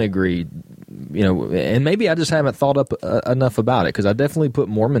 definitely agree. And maybe I just haven't thought up enough about it because I definitely put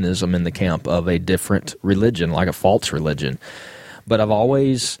Mormonism in the camp of a different religion, like a false religion. But I've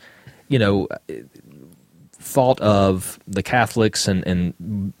always, thought of the Catholics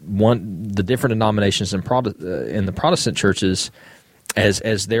and the different denominations in the Protestant churches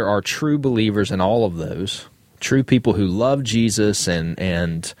as there are true believers in all of those, true people who love Jesus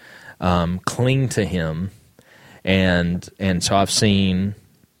and cling to Him, and so I've seen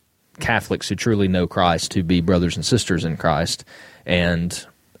Catholics who truly know Christ to be brothers and sisters in Christ, and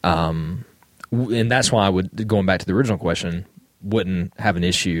that's why I would, going back to the original question, wouldn't have an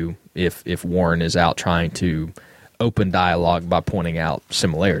issue if Warren is out trying to open dialogue by pointing out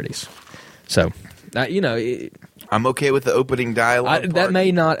similarities. So, I'm okay with the opening dialogue. That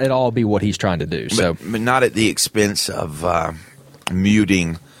may not at all be what he's trying to do. But not at the expense of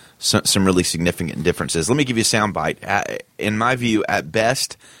muting some really significant differences. Let me give you a soundbite. In my view, at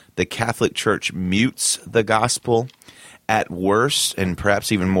best, the Catholic Church mutes the gospel. At worst, and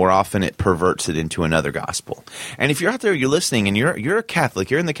perhaps even more often, it perverts it into another gospel. And if you're out there, you're listening, and you're a Catholic,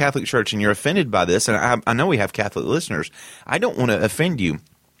 you're in the Catholic Church, and you're offended by this, and I know we have Catholic listeners. I don't want to offend you,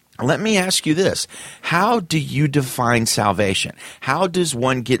 Let me ask you this. How do you define salvation? How does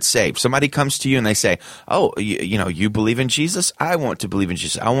one get saved? Somebody comes to you and they say, oh, you believe in Jesus? I want to believe in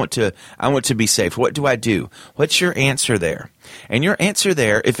Jesus. I want to be saved. What do I do? What's your answer there? And your answer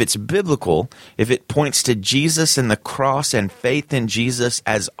there, if it's biblical, if it points to Jesus and the cross and faith in Jesus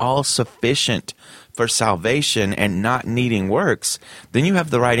as all sufficient for salvation and not needing works, then you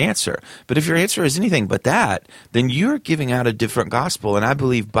have the right answer. But if your answer is anything but that, then you're giving out a different gospel. And I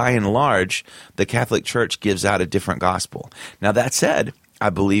believe by and large, the Catholic Church gives out a different gospel. Now, that said, I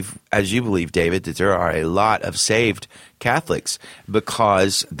believe, as you believe, David, that there are a lot of saved Catholics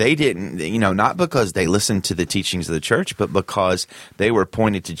because they didn't, not because they listened to the teachings of the church, but because they were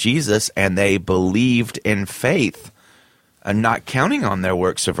pointed to Jesus and they believed in faith, not counting on their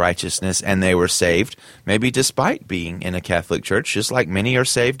works of righteousness, and they were saved, maybe despite being in a Catholic church, just like many are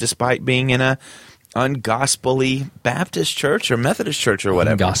saved despite being in a ungospelly Baptist church or Methodist church or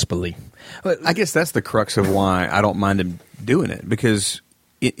whatever. Ungospelly. I guess that's the crux of why I don't mind him doing it, because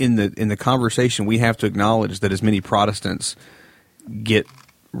in the conversation we have to acknowledge that as many Protestants get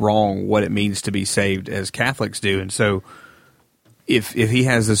wrong what it means to be saved as Catholics do, and so if he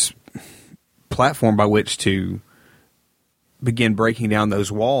has this platform by which to begin breaking down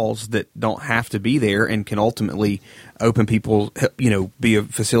those walls that don't have to be there and can ultimately open people, be a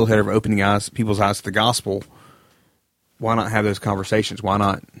facilitator of opening people's eyes to the gospel, why not have those conversations? Why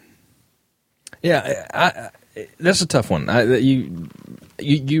not? Yeah, that's a tough one.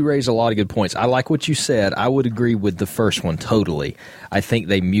 You raise a lot of good points. I like what you said. I would agree with the first one totally. I think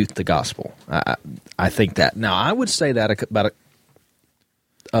they mute the gospel. I think that. Now, I would say that about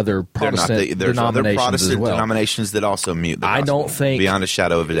other Protestant there's other denominations Protestant as well. denominations that also mute the gospel. I don't think, beyond a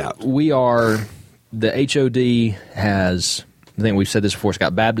shadow of a doubt. The HOD has, I think we've said this before, it's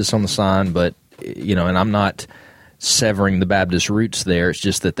got Baptist on the sign, but, and I'm not severing the Baptist roots there. It's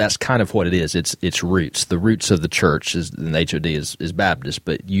just that's kind of what it is. It's roots. The roots of the church and the HOD is Baptist,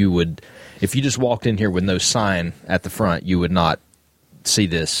 but you would, if you just walked in here with no sign at the front, you would not see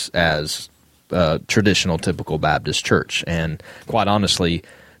this as a traditional, typical Baptist church. And quite honestly,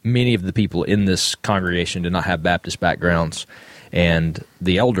 many of the people in this congregation do not have Baptist backgrounds, and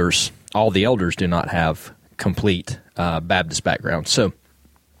all the elders do not have complete Baptist backgrounds. So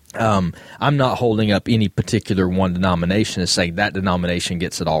I'm not holding up any particular one denomination as saying that denomination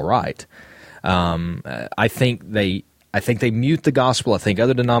gets it all right. I think they mute the gospel. I think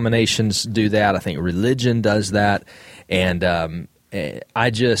other denominations do that. I think religion does that, and I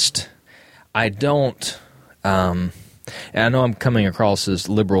don't. And I know I'm coming across as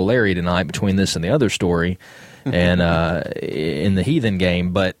liberal Larry tonight between this and the other story, and in the heathen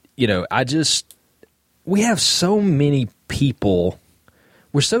game. But we have so many people.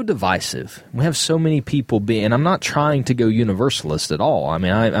 We're so divisive. We have so many people and I'm not trying to go universalist at all. I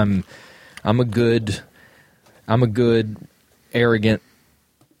mean, I'm a good arrogant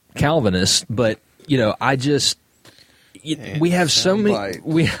Calvinist, but we have so many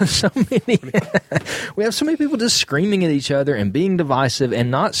we have so many people just screaming at each other and being divisive and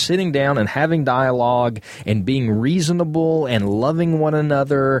not sitting down and having dialogue and being reasonable and loving one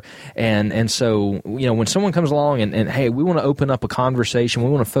another, and so when someone comes along and hey, we want to open up a conversation, we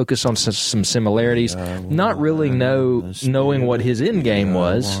want to focus on some similarities, not really knowing what his end game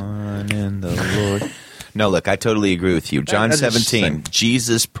was. No, look, I totally agree with you. John 17,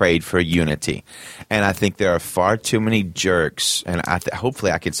 Jesus prayed for unity. And I think there are far too many jerks, and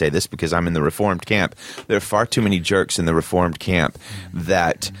hopefully I can say this because I'm in the Reformed camp. There are far too many jerks in the Reformed camp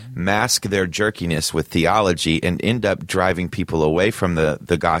that mask their jerkiness with theology and end up driving people away from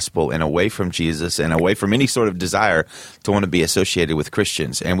the gospel and away from Jesus and away from any sort of desire to want to be associated with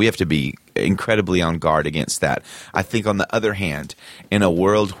Christians. And we have to be incredibly on guard against that. I think, on the other hand, in a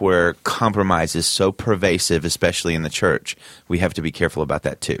world where compromise is so pervasive, especially in the church, we have to be careful about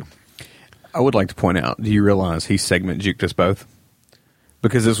that too. I would like to point out, do you realize he segment juked us both?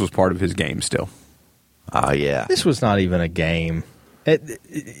 Because this was part of his game still. Oh, yeah. This was not even a game.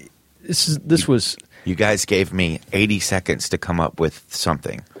 This was... You guys gave me 80 seconds to come up with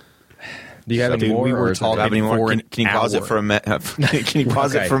something. Do you have any more? We were talking for Can you pause it for a minute? Can you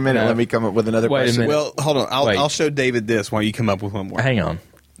pause it for a minute? No. Let me come up with another Wait a question. minute. Well, hold on. I'll show David this while you come up with one more. Hang on.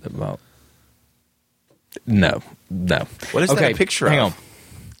 No. What is that a picture hang of? on.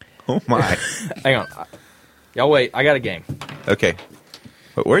 Oh, my. Hang on. Y'all wait. I got a game. Okay.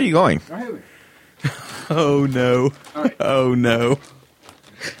 But where are you going? Oh, no. Right. Oh, no.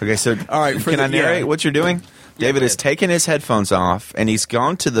 Okay, so all right, can I narrate what you're doing? David has taken his headphones off, and he's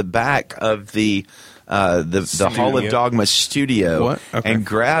gone to the back of the Hall of Dogma studio and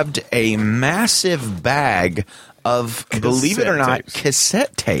grabbed a massive bag of, believe it or not, tapes.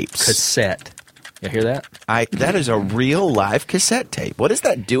 cassette tapes. Cassette. You hear that? That is a real live cassette tape. What is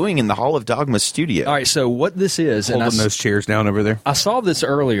that doing in the Hall of Dogma studio? All right, so what this is, and Holding those chairs down over there. I saw this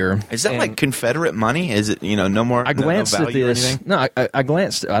earlier. Is that and like Confederate money? Is it, no more? I glanced no at value or this. anything? No, I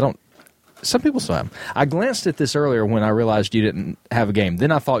glanced. I don't. Some people saw him. I glanced at this earlier when I realized you didn't have a game.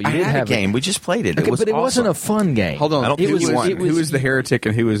 Then I thought you I did had have a game. We just played it. Okay, It was but it wasn't a awesome. fun game. Hold on. I don't Who think was, you won. who was the heretic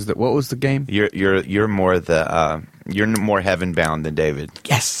and who was the? What was the game? You're more you're more heaven bound than David.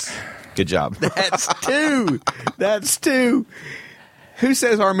 Yes. Good job. That's two. That's two. Who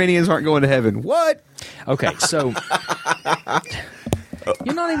says Armenians aren't going to heaven? What? Okay, so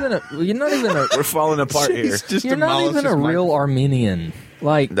you're not even a. We're falling apart here. He's just You're not demolished even a his real mic. Armenian.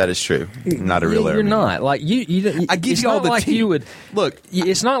 Like That is true. Not a real You're Armenian. not like you. I give it's you all not the like tea. you would Look.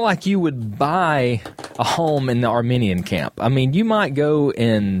 It's not like you would buy a home in the Armenian camp. I mean, you might go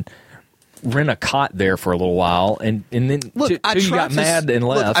and rent a cot there for a little while, and then Look, till I you tried got to- mad and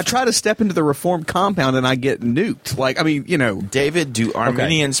look, left. I try to step into the Reformed compound and I get nuked. Like, I mean, David, do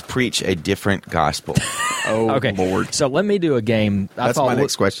Armenians preach a different gospel? Oh, Okay, Lord. So let me do a game. That's my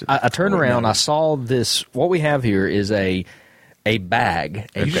next question. I turned Oh, around. no. I saw this. What we have here is a bag.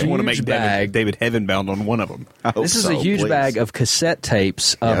 A You just want to make huge bag. David heaven-bound on one of them. This is a huge bag of cassette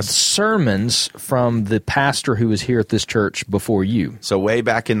tapes of Yes. sermons from the pastor who was here at this church before you. So way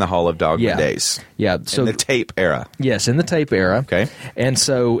back in the Hall of Dogma Yeah. days. Yeah. So in the tape era. yes, in the tape era. Okay. And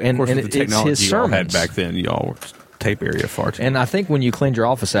so and, Of course, and with the it's technology his y'all had sermons back then, y'all were tape area far too. And I think when you cleaned your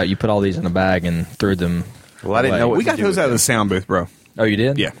office out, you put all these in a bag and threw them. Well, I didn't away. know what we to got do those with out of them. the sound booth, bro. Oh, you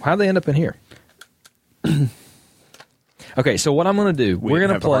did? Yeah. How'd they end up in here? Okay, so what I'm going to do, we're going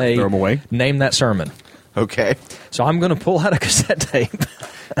to have the heart to play throw 'em away. Name That Sermon. Okay. So I'm going to pull out a cassette tape.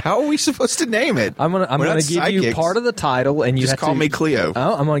 How are we supposed to name it? I'm We're going not to give you psychics. part of the title, and you Just have call to me Cleo.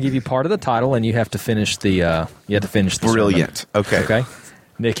 Oh, I'm going to give you part of the title, and you have to finish the. You have to finish the Brilliant. sermon. Okay. Okay.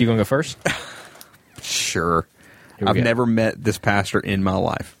 Nick, you going to go first? Sure. Here we I've go. never met this pastor in my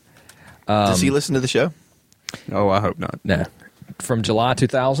life. Does he listen to the show? Oh, I hope not. No. From July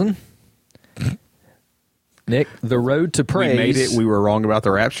 2000. Nick, the road to praise. We made it. We were wrong about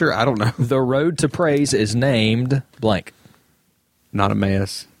the rapture. I don't know. The road to praise is named blank. Not a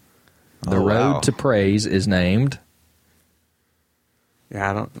mess. The Oh, road wow. to praise is named. Yeah,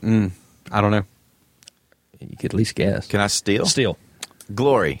 I don't know. You could at least guess. Can I steal? Steal.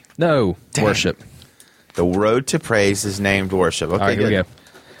 Glory. No. Dang. Worship. The road to praise is named worship. Okay, All right, here we good. go.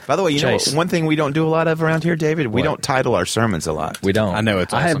 By the way, you know Chase. one thing we don't do a lot of around here, David? We What? don't title our sermons a lot. We don't. I know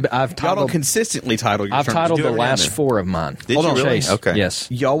it's awesome. I've Y'all titled, don't consistently title your I've sermons. titled You do the every now and last then. 4 of mine. Did Hold you on, really? Chase. Okay.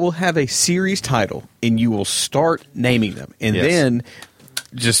 Yes. Y'all will have a series title, and you will start naming them, and Yes. then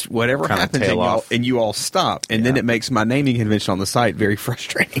just whatever Kinda happens, tail off. and you all stop, and then Yeah. it makes my naming convention on the site very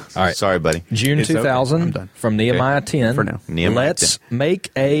frustrating. All right. Sorry, buddy. June It's okay. I'm 2000 done. from Nehemiah 10. For now. Nehemiah Let's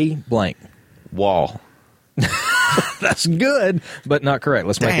make a blank. Wall. That's good, but not correct.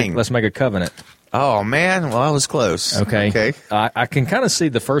 Dang. Let's make a covenant. Oh, man. Well, I was close. Okay. Okay. I can kind of see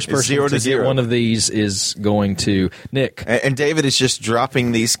the first It's person 0 to to get 0. one of these is going to Nick. And David is just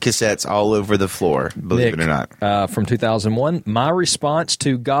dropping these cassettes all over the floor, believe Nick, it or not. From 2001. My response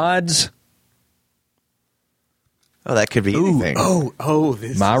to God's. Oh, that could be anything.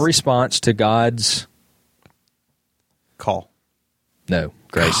 This My response to God's. call. No,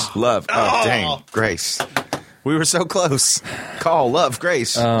 grace. Love. Oh, dang. Grace. We were so close. Call, love,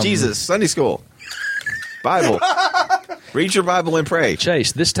 grace, Jesus, Sunday school, Bible. Read your Bible and pray.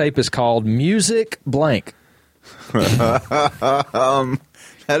 Chase, this tape is called Music Blank.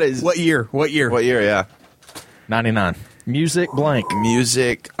 That is What year? What year? what year? Yeah, 99. Music Blank.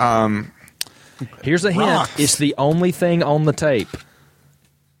 music. Here's a hint. Rocks. It's the only thing on the tape.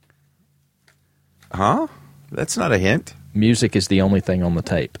 Huh? That's not a hint. Music is the only thing on the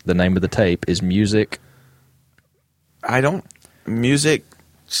tape. The name of the tape is Music. I don't. Music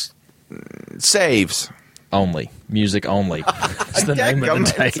saves. Only. Music only. It's the name of the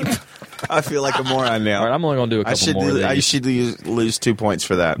tape. I feel like a moron now. All right, I'm only going to do a I couple should. more of I these. should lose 2 points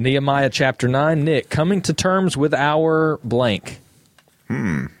for that. Nehemiah chapter 9. Nick, coming to terms with our blank.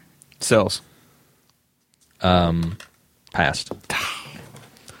 Cells. Past.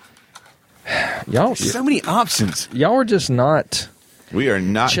 Y'all So many options. are just not... We are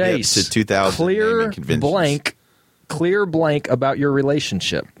not Chase, hip to 2000 clear naming conventions. clear blank about your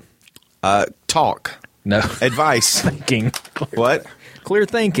relationship. Talk. No. Advice. Thinking. What? Clear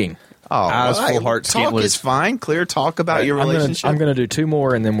thinking. Eyes well, full, heart talk scantless. is fine. Clear talk about your relationship. I'm gonna do 2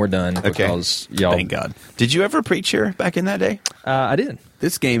 more and then we're done. Because y'all. Thank God. Did you ever preach here back in that day? I did.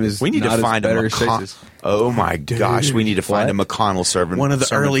 This game is We need not to find as better a as Chase's. Oh my gosh, we need to find a McConnell sermon. One of the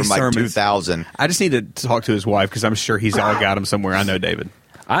sermon early from like sermons. 2000. I just need to talk to his wife because I'm sure he's all got him somewhere. I know David.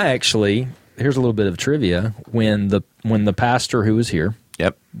 I actually, here's a little bit of trivia. When the pastor who was here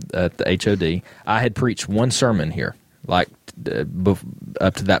Yep. at the HOD, I had preached one sermon here. Like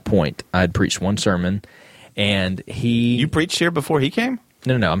up to that point, I had preached one sermon, and You preached here before he came?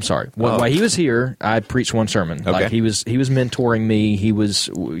 No, I'm sorry. While he was here, I preached one sermon. Okay. Like he was mentoring me. He was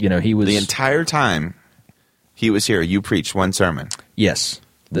The entire time he was here, you preached one sermon. yes.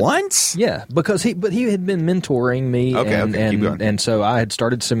 Once? Yeah, because he had been mentoring me, Okay, keep going. and so I had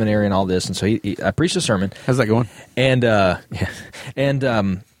started seminary and all this, and so I preached a sermon, How's that going? and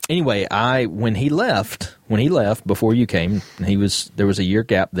anyway, when he left before you came, there was a year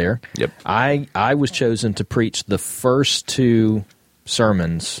gap there. Yep. I was chosen to preach the first 2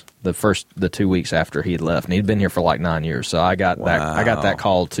 sermons the 2 weeks after he had left, and he'd been here for like 9 years, so I got that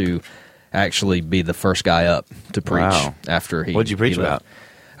call to actually be the first guy up to preach after he. What'd you preach he left. about?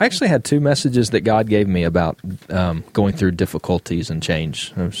 I actually had 2 messages that God gave me about going through difficulties and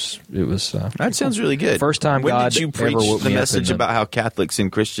change. It was That sounds really good. First time when God did you ever preach woke the me up message in the- about how Catholics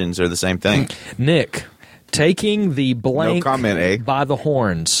and Christians are the same thing? Nick, taking the blank No comment, eh? by the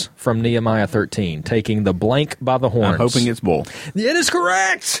horns from Nehemiah 13. Taking the blank by the horns. I'm hoping it's bull. It is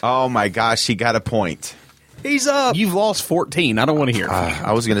correct. Oh my gosh, he got a point. He's up. You've lost 14. I don't want to hear it.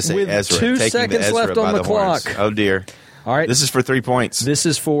 I was going to say With Ezra. 2 taking seconds Ezra left by on the horns. clock. Oh dear. All right. This is for 3 points. This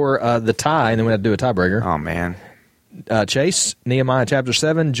is for the tie, and then we have to do a tiebreaker. Oh man. Chase, Nehemiah chapter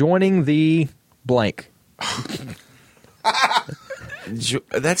 7, joining the blank.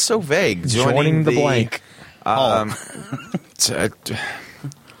 That's so vague. Joining the blank. We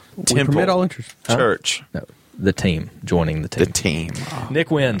Temple. permit all interest. Church. No, the team. Joining the team. The team.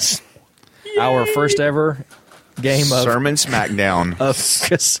 Nick wins. Our first ever game of Sermon Smackdown.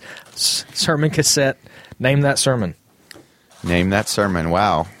 sermon cassette. Name that sermon. Name that sermon.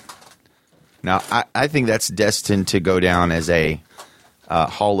 Wow. Now, I think that's destined to go down as a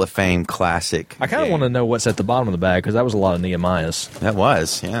Hall of Fame classic. I kind of game. want to know what's at the bottom of the bag because that was a lot of Nehemiah's. That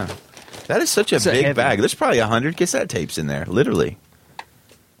was, yeah. That is such a It's a big heavy- bag. There's probably 100 cassette tapes in there, literally.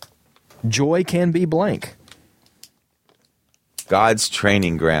 Joy can be blank. God's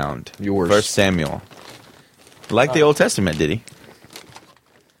training ground. Yours. 1 Samuel. Like the Old Testament, did he?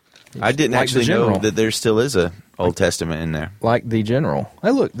 I didn't Like actually the know general. that there still is a Old Testament in there. Like the general.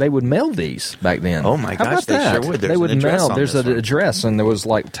 Hey, look, they would mail these back then. Oh, my How gosh, about they that? sure would. There's They an would address mail. on There's this an one. address, and there was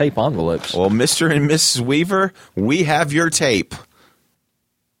like tape envelopes. Well, Mr. and Mrs. Weaver, we have your tape.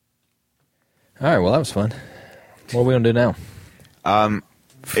 All right, well, that was fun. What are we going to do now?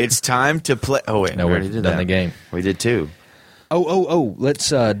 It's time to play. Oh, wait. No, we we're already did done that. the game. We did too. Oh, let's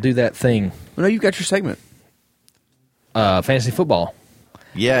do that thing. Well, no, you've got your segment. Fantasy football.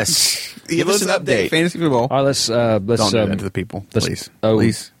 Yes. Give us an update. Fantasy football. All right, let's Don't do that to the people, let's- please. Oh,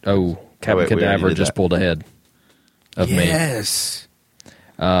 Please. oh, Captain wait, we already Cadaver did just that. pulled ahead of Yes.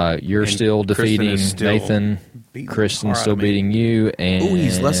 me. You're And still Kristen defeating is still Nathan. beating the Kristen's tar out still of me. beating you, and Oh,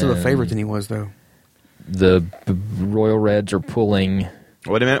 he's less of a favorite than he was, though. the Royal Reds are pulling.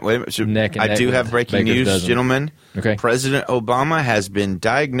 Wait a minute. Neck and I neck do with have breaking Baker's news, dozen. gentlemen. Okay. President Obama has been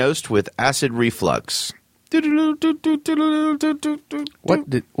diagnosed with acid reflux. What?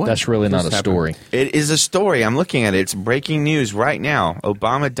 That's really not a just story. It is a story. I'm looking at it. It's breaking news right now.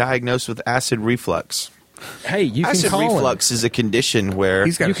 Obama diagnosed with acid reflux. Hey, you can Acid call reflux is a condition where,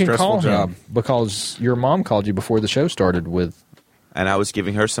 He's got You a can stressful call job. him because your mom called you before the show started with, and I was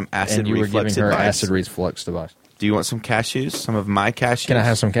giving her some acid and you were reflux giving her advice. acid reflux device. Do you want some cashews? Some of my cashews? Can I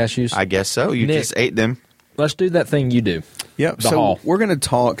have some cashews? I guess so. You Nick. just ate them. Let's do that thing you do. Yep. The So Hall. we're going to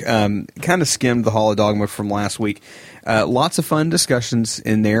talk, kind of skimmed the Hall of Dogma from last week. Lots of fun discussions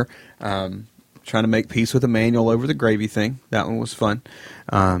in there. Trying to make peace with Emmanuel over the gravy thing. That one was fun.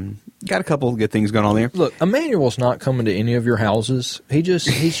 Got a couple of good things going on there. Look, Emmanuel's not coming to any of your houses.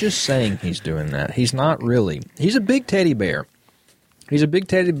 He's just saying he's doing that. He's not really. He's a big teddy bear. He's a big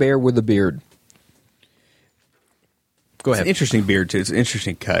teddy bear with a beard. Go It's ahead. an interesting beard, too. It's an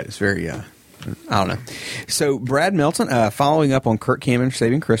interesting cut. It's very, I don't know. So Brad Melton, following up on Kirk Cameron's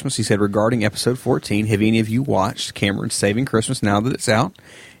Saving Christmas, he said, regarding episode 14, have any of you watched Cameron's Saving Christmas now that it's out?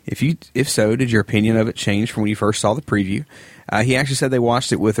 If so, did your opinion of it change from when you first saw the preview? He actually said they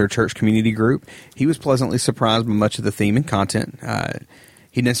watched it with their church community group. He was pleasantly surprised by much of the theme and content.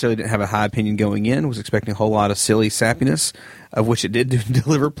 He necessarily didn't have a high opinion going in, was expecting a whole lot of silly sappiness, of which it did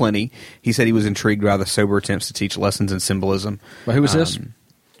deliver plenty. He said he was intrigued by the sober attempts to teach lessons in symbolism. Well, who was this?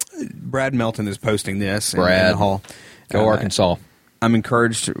 Brad Melton is posting this in Brad, the hall. go Arkansas. I'm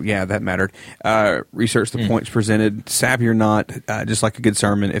encouraged. Yeah, that mattered. Research the points presented, savvy or not, just like a good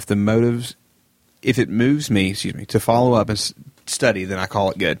sermon. If it moves me, to follow up and study, then I call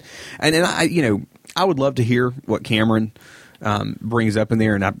it good. And I would love to hear what Cameron brings up in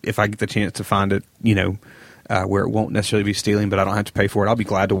there, and if I get the chance to find it, where it won't necessarily be stealing, but I don't have to pay for it, I'll be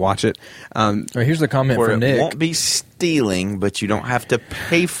glad to watch it. Here's the comment where from Nick. It won't be stealing, but you don't have to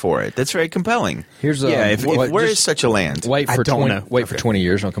pay for it. That's very compelling. Here's where is such a land? Wait for I don't 20, know. Wait for 20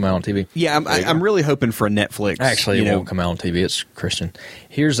 years, it'll come out on TV. Yeah, I'm really hoping for a Netflix. Actually, it won't come out on TV. It's Christian.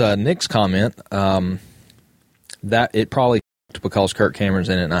 Here's Nick's comment. That it probably because Kirk Cameron's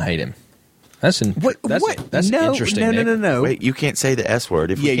in it, and I hate him. That's interesting. No. Wait, you can't say the S word.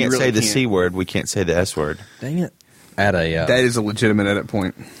 If we can't say the C word, we can't say the S word. Dang it! That is a legitimate edit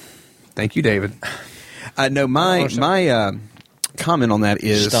point. Thank you, David. No, my comment on that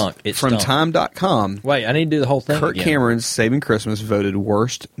is from Time.com. Wait, I need to do the whole thing. Kirk again. Cameron's Saving Christmas voted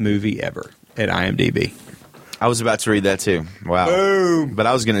worst movie ever at IMDb. I was about to read that too. Wow. Boom. But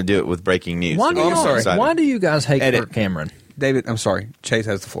I was going to do it with breaking news. Why do you guys hate Edit. Kirk Cameron? David, I'm sorry. Chase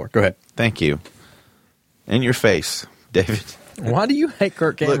has the floor. Go ahead. Thank you. In your face, David. Why do you hate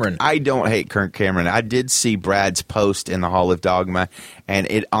Kirk Cameron? Look, I don't hate Kirk Cameron. I did see Brad's post in the Hall of Dogma, and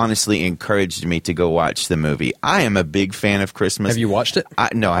it honestly encouraged me to go watch the movie. I am a big fan of Christmas. Have you watched it?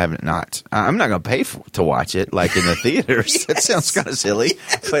 No, I haven't. Not. I'm not going to pay to watch it like in the theaters. That sounds kind of silly,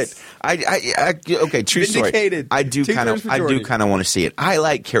 but okay. True Vindicated. story. I do kind of want to see it. I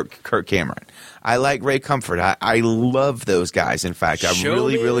like Kirk Cameron. I like Ray Comfort. I love those guys. In fact, I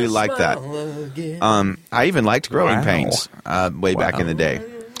really like that. I even liked Growing Pains way back in the day.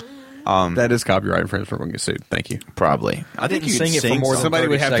 That is copyright infringement. We're going to get sued. Thank you. Probably. I think you sing it for more than somebody 30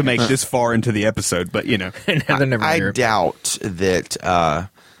 would have seconds. to make this far into the episode, but I doubt that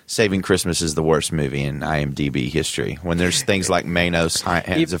Saving Christmas is the worst movie in IMDb history. When there's things like Manos,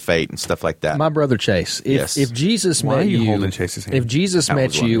 Hands of Fate, and stuff like that. My brother Chase. If Jesus Why met are you you, holding Chase's hand? if Jesus That met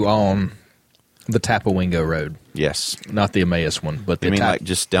was you wonderful. on the Tapawingo Road, Yes. not the Emmaus one, but You mean like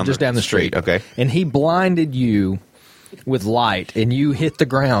just down the street? Okay. and he blinded you with light, and you hit the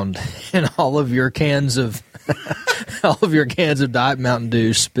ground, and all of your cans of Diet Mountain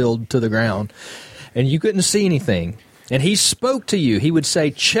Dew spilled to the ground, and you couldn't see anything. And he spoke to you. He would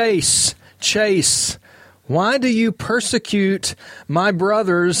say, Chase, why do you persecute my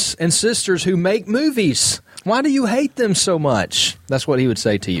brothers and sisters who make movies? Why do you hate them so much? That's what he would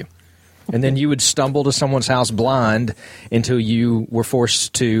say to you. And then you would stumble to someone's house blind until you were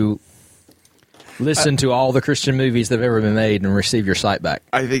forced to listen to all the Christian movies that have ever been made and receive your sight back.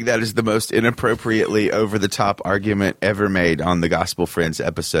 I think that is the most inappropriately over-the-top argument ever made on the Gospel Friends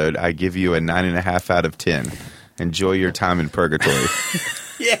episode. I give you a 9.5 out of 10. Enjoy your time in purgatory.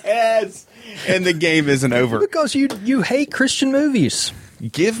 Yes! And the game isn't over. Because you hate Christian movies.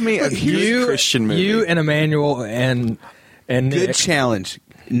 Give me a good Christian movie. You and Emmanuel and Good Nick. challenge.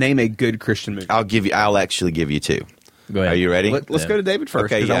 Name a good Christian movie. I'll actually give you two. Go ahead. Are you ready? Let's go to David first.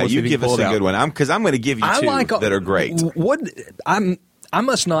 Okay, 'cause I yeah, want to see you if he give can us pull a it good out. one. Because I'm going to give you two that are great. I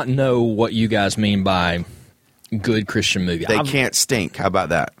must not know what you guys mean by good Christian movie. They can't stink. How about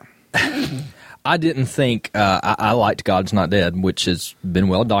that? I didn't think I liked God's Not Dead, which has been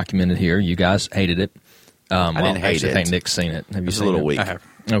well documented here. You guys hated it. I didn't hate actually it. I think Nick's seen it. Have you It's seen a little it? weak. I have.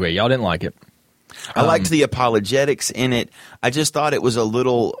 Okay, y'all didn't like it. I liked the apologetics in it. I just thought it was a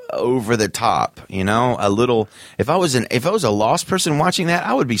little over the top, a little. If I was a lost person watching that,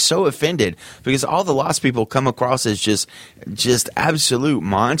 I would be so offended because all the lost people come across as just absolute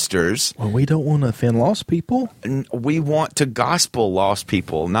monsters. Well, we don't want to offend lost people. And we want to gospel lost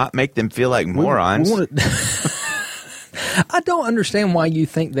people, not make them feel like morons. I don't understand why you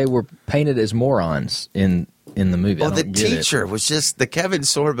think they were painted as morons in the movie. Well, I the don't get it. teacher was just the Kevin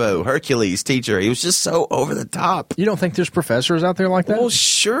Sorbo Hercules teacher. He was just so over the top. You don't think there's professors out there like that? Well,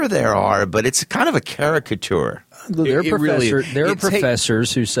 sure there are, but it's kind of a caricature. There are It really is. there are It's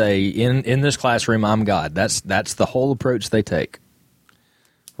professors who say, in this classroom, I'm God. That's the whole approach they take.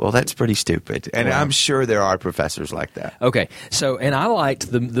 Well, that's pretty stupid, and Wow. I'm sure there are professors like that. Okay, so and I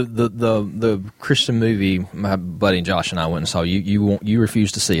liked the Christian movie. My buddy Josh and I went and saw. You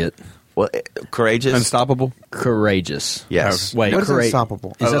refused to see it. Well, Courageous. Unstoppable? Courageous. Yes. Wait, What is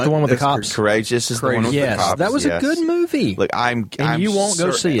Unstoppable? Is that the one with the that's cops? Courageous is the one with Yes, the cops. that was yes. a good movie. Look, I'm you won't go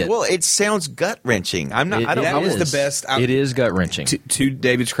see it. Well, it sounds gut wrenching. I'm not. I don't. that know. was the best. It is gut wrenching. To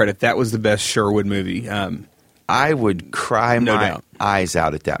David's credit, that was the best Sherwood movie. I would cry No my doubt. eyes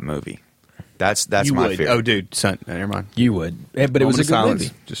out at that movie. That's you my would. fear. Oh, dude, son, never mind. You would, but it was a Moment of good silence.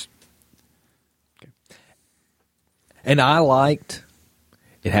 movie. Just And I liked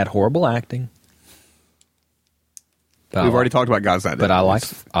It had horrible acting. We've already talked about God's Not Dead. But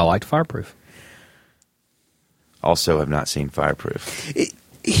I liked Fireproof. Also, have not seen Fireproof.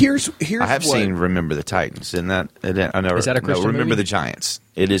 Here's I have seen Remember the Titans. Isn't that? I never. Is that a Christian Remember movie? the Giants.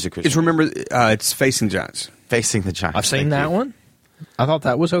 It is a Christian. It's Remember. It's Facing Giants. Facing the Giants. I've seen Thank that you. one. I thought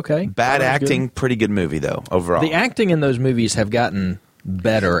that was okay. Bad That was acting, good. pretty good movie though overall. The acting in those movies have gotten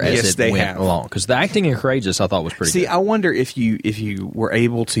better as Yes, it they went have. along. Because the acting in Courageous, I thought was pretty See, good. I wonder if you were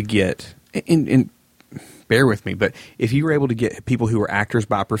able to get in bear with me, but if you were able to get people who are actors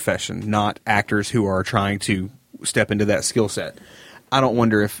by profession, not actors who are trying to step into that skill set, I don't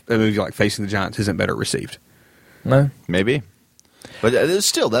wonder if a movie like Facing the Giants isn't better received. No. Maybe, but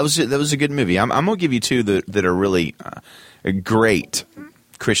still, that was a good movie. I'm gonna give you two that are really great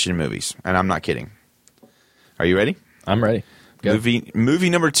Christian movies, and I'm not kidding. Are you ready? I'm ready. Go. Movie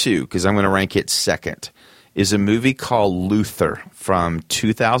number 2, because I'm going to rank it second, is a movie called Luther from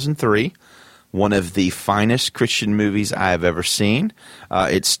 2003. One of the finest Christian movies I have ever seen.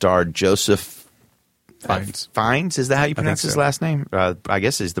 It starred Joseph Fiennes. Fiennes, is that how you pronounce his so. last name? I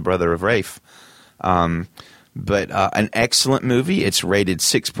guess he's the brother of Rafe. But an excellent movie. It's rated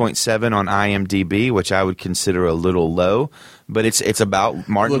 6.7 on IMDb, which I would consider a little low. But it's about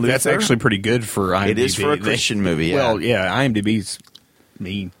Martin Look, Luther. that's actually pretty good for IMDb. It is for a Christian movie, yeah. Well, yeah, IMDb's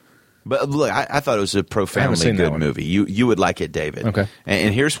mean. But look, I thought it was a I haven't profoundly seen that good one. movie. You would like it, David. Okay.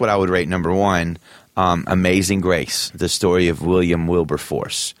 And here's what I would rate number 1: Amazing Grace, the story of William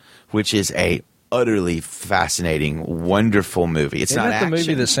Wilberforce, which is a utterly fascinating, wonderful movie. It's Isn't not that the action.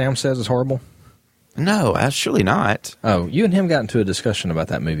 movie that Sam says is horrible? No, surely not. Oh, you and him got into a discussion about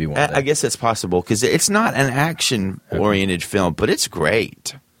that movie one day. I guess that's possible because it's not an action-oriented film, but it's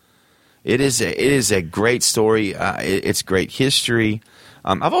great. It is a great story. It's great history.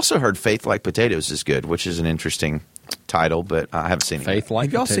 I've also heard Faith Like Potatoes is good, which is an interesting title, but I haven't seen it. Faith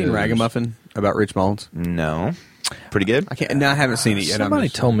Like Have y'all seen Potatoes. Ragamuffin about Rich Mullins? No. Pretty good? I haven't seen it yet. Somebody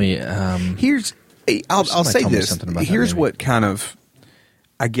told me. I'll Somebody say told me this. something about that Here's movie. what kind of,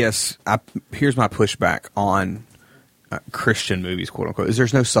 I guess, here's my pushback on Christian movies, quote unquote. Is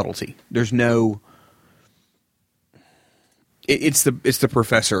there's no subtlety. There's no. It's the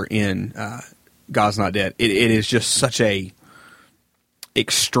professor in God's Not Dead. It is just such a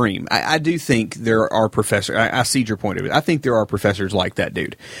extreme. I do think there are professors. I see your point of it. I think there are professors like that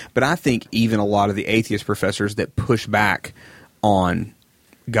dude, but I think even a lot of the atheist professors that push back on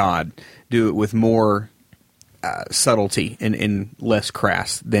God do it with more subtlety and less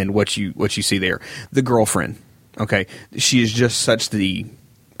crass than what you see there. The girlfriend, okay, she is just such the,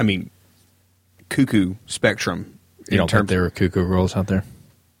 cuckoo spectrum. You don't think there are cuckoo girls out there?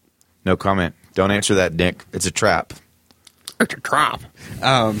 No comment. Don't answer that, Nick. It's a trap. It's a trap.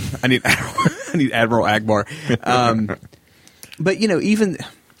 I need Admiral Akbar. But even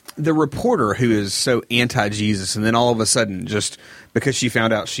the reporter who is so anti-Jesus, and then all of a sudden, just because she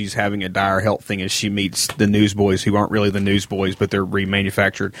found out she's having a dire health thing, and she meets the newsboys who aren't really the newsboys, but they're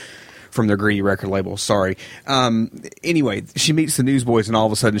remanufactured from their greedy record label. Sorry. Anyway, she meets the newsboys, and all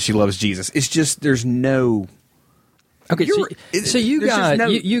of a sudden, she loves Jesus. It's just there's no. Okay, so you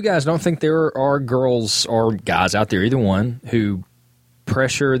guys don't think there are girls or guys out there, either one, who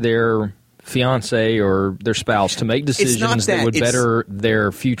pressure their fiance or their spouse to make decisions that would better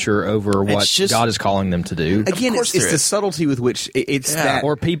their future over what God is calling them to do? Again, it's the subtlety with which it's that,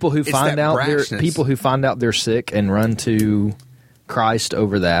 or people who find out they're sick and run to Christ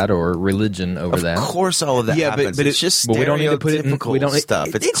over that, or religion over that. Of course, all of that happens. But it's just we don't need to put it in. We don't.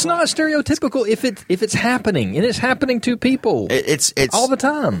 Stuff. It's not stereotypical if it's happening, and it's happening to people. It's all the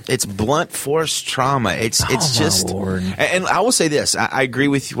time. It's blunt force trauma. It's just. Lord. And I will say this: I agree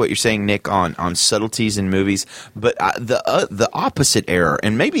with what you're saying, Nick, on subtleties in movies. But the opposite error,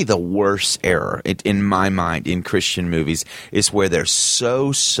 and maybe the worst error, in my mind, in Christian movies, is where they're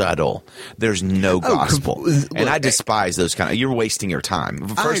so subtle. There's no gospel, and I despise those kind of. You're wasting your time.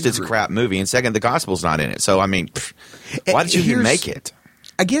 First, it's a crap movie, and second, the gospel's not in it. So, why did you even make it?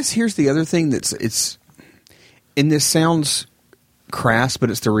 I guess here's the other thing and this sounds crass,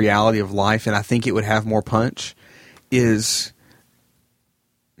 but it's the reality of life, and I think it would have more punch, is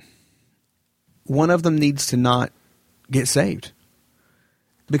one of them needs to not get saved.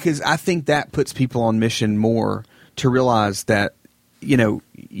 Because I think that puts people on mission more to realize that,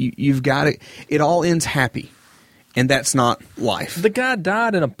 you've got it all ends happy. And that's not life. The guy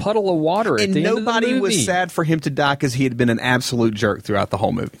died in a puddle of water at the end of the movie. And nobody was sad for him to die because he had been an absolute jerk throughout the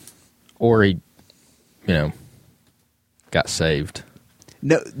whole movie. Or he, got saved.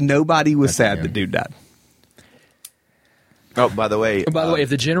 No, nobody was sad the dude died. Oh, by the way, If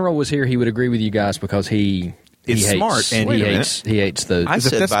the general was here, he would agree with you guys because he It's smart, and he hates those. I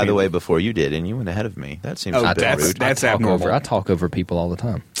said, by thespian. the way, before you did, and you went ahead of me. That seems a bit rude. That's abnormal. I talk over people all the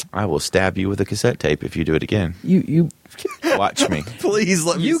time. I will stab you with a cassette tape if you do it again. You Watch me. Please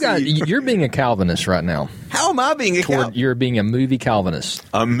let me. You're being a Calvinist right now. How am I being a Calvinist? You're being a movie Calvinist.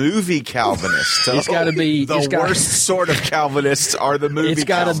 A movie Calvinist. It's got to be The worst sort of Calvinists are the movie It's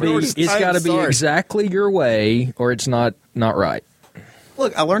got to be. Calvinists. It's got to be exactly your way, or it's not right.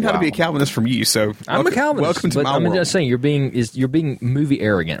 Look, I learned how to be a Calvinist from you, so I'm a Calvinist. Welcome to but my I'm world. just saying you're being movie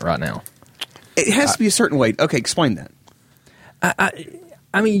arrogant right now. It has to be a certain way. Okay, explain that.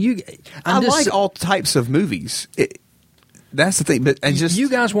 I mean, I like all types of movies. That's the thing, but you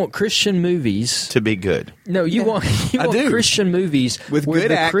guys want Christian movies to be good. No, you want Christian movies with where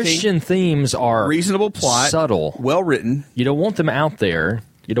good the acting, Christian themes are reasonable plot, subtle, well written. You don't want them out there.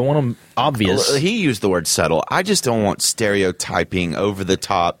 You don't want them obvious. He used the word subtle. I just don't want stereotyping, over the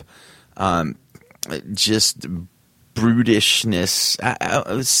top, just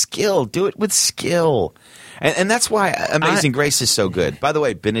brutishness. Skill. Do it with skill. And that's why Amazing Grace is so good. By the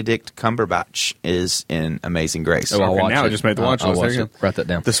way, Benedict Cumberbatch is in Amazing Grace. Oh, I'll watch now it. I just made the watch list. There you go. Write that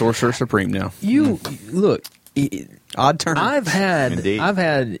down. The Sorcerer Supreme now. You look. Odd turn.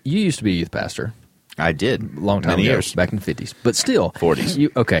 Indeed. You used to be a youth pastor. I did. Long time Many ago, years. back in the 50s. But still. 40s.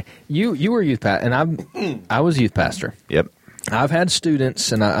 You were a youth pastor, and I was a youth pastor. Yep. I've had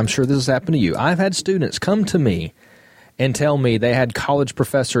students, and I'm sure this has happened to you. I've had students come to me and tell me they had college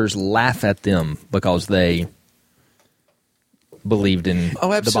professors laugh at them because they believed in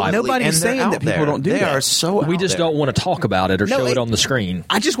the Bible. Nobody's saying that people don't do that. They are so We just don't want to talk about it or show it on the screen.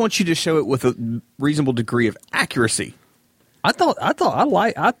 I just want you to show it with a reasonable degree of accuracy. I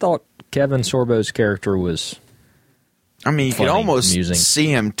thought Kevin Sorbo's character was. I mean, you funny, can almost amusing. see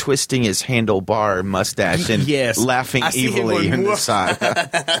him twisting his handlebar mustache and laughing him evilly in going, the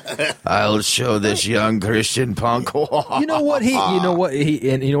side. I'll show this young Christian punk. You know what he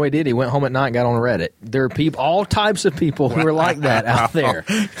did? He went home at night and got on Reddit. There are all types of people who are like that out there.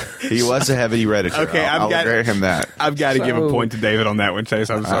 He was a heavy Redditor. Okay, I'll grant him that. I've got to give a point to David on that one,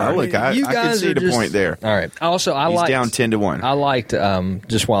 Chase. I'm sorry. Look, I can see the point there. All right. Also, He's down 10-1. I liked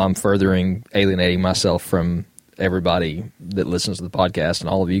just while I'm furthering alienating myself from everybody that listens to the podcast and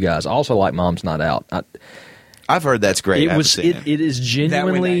all of you guys. I also like Mom's Not Out. I've heard that's great. It is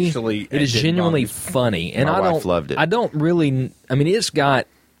genuinely funny, and My I wife loved it. I don't really. I mean, it's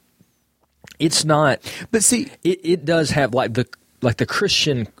not. But see, it does have like the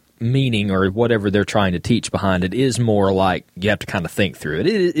Christian meaning or whatever they're trying to teach behind it is more like you have to kind of think through it.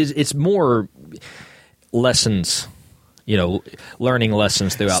 It's more lessons. Learning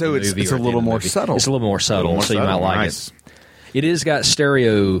lessons throughout the movie. It's a little more subtle. It's a little more subtle, so you might like it. It is got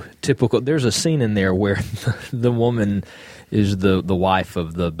stereotypical. There's a scene in there where the woman is the wife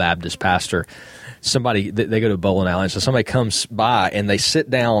of the Baptist pastor. Somebody they go to a bowling alley, so somebody comes by and they sit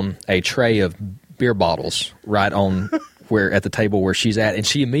down a tray of beer bottles right on at the table where she's at, and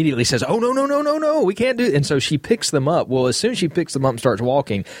she immediately says, "Oh no, we can't do it." And so she picks them up. Well, as soon as she picks them up and starts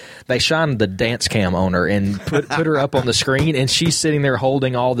walking, they shine the dance cam on her and put her up on the screen, and she's sitting there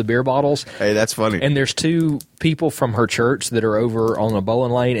holding all the beer bottles. Hey, that's funny. And there's two people from her church that are over on a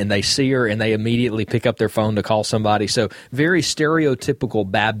bowling lane, and they see her, and they immediately pick up their phone to call somebody. So very stereotypical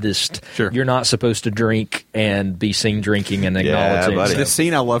Baptist. Sure. You're not supposed to drink and be seen drinking and acknowledging. buddy. the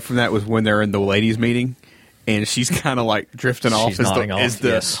scene I love from that was when they're in the ladies' meeting. And she's kind of like drifting off as the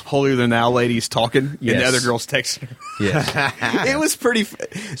yes. holier than thou ladies talking, and Yes. the other girls texting her. Yes. It was pretty.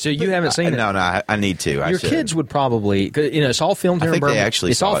 So you haven't seen it? No, I need to. Your kids would probably, 'cause, it's all filmed here in think they Birmingham.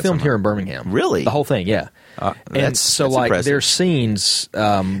 actually It's saw all it filmed somewhere. here in Birmingham. Really? The whole thing, yeah. And that's so, like, impressive. there's scenes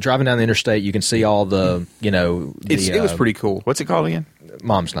driving down the interstate. You can see all the, It was pretty cool. What's it called again?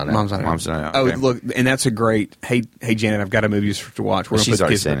 Mom's Not Out. Mom's Not Out. Mom's Not Out, Oh, okay. look, and that's a great. Hey, Janet, I've got a movie to watch. We're gonna She's put the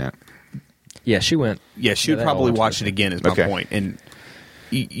already kids saying in. that. Yeah, she went. Yeah, she would they all probably went to watch the it again. Is my Okay. point. And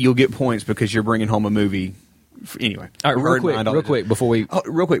you'll get points because you're bringing home a movie. Anyway, All right, real quick before we.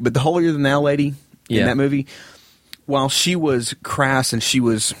 real quick. But the holier than thou lady Yeah. in that movie, while she was crass and she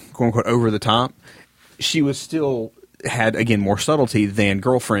was quote unquote over the top, she was still had again more subtlety than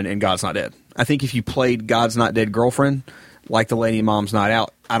Girlfriend in God's Not Dead. I think if you played God's Not Dead Girlfriend like the lady in Mom's Not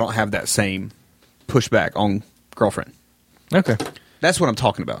Out, I don't have that same pushback on Girlfriend. Okay. That's what I'm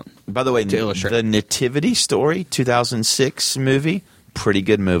talking about. By the way, To illustrate. the Nativity Story 2006 movie, pretty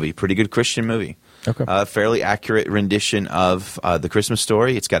good Christian movie. Okay. Fairly accurate rendition of the Christmas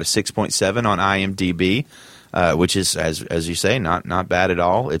story. It's got a 6.7 on IMDb, which is, as you say, not bad at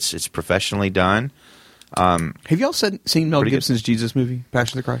all. It's professionally done. Have y'all seen Mel Pretty good. Gibson's Jesus movie,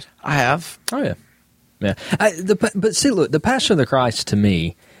 Passion of the Christ? I have. Oh yeah, yeah. But see, look, the Passion of the Christ to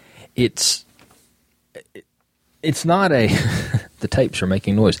me, it's it's not a. The tapes are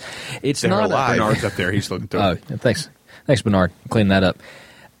making noise. It's They're not alive. Bernard's up there. He's looking through. Oh, thanks, Bernard. Clean that up.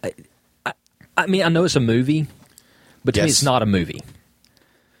 I mean, I know it's a movie, but to me, Yes. it's not a movie.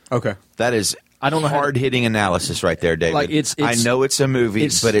 Okay. That is I don't know how to- hard-hitting analysis right there, David. Like, it's- I know it's a movie,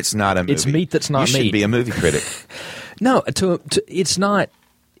 it's- but it's not a movie. it's meat that's not you should meat. be a movie critic. No, it's not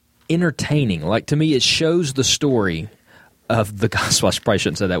entertaining. Like, to me, it shows the story of the gospel. I probably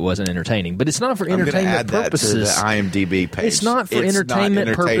shouldn't say that wasn't entertaining, but it's not for I'm going to entertainment add that to purposes. the IMDb page. It's not for entertainment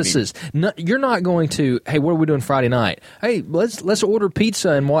entertaining. purposes. No, you're not going to. Hey, what are we doing Friday night? Hey, let's order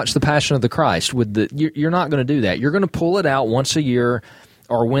pizza and watch the Passion of the Christ. You're not going to do that. You're going to pull it out once a year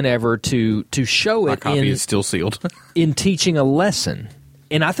or whenever to show My it copy is still sealed. in teaching a lesson.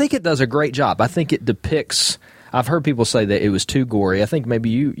 And I think it does a great job. I think it depicts. I've heard people say that it was too gory. I think maybe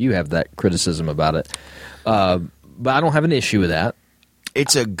you have that criticism about it, but I don't have an issue with that.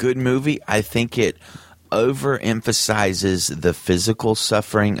 It's a good movie. I think it overemphasizes the physical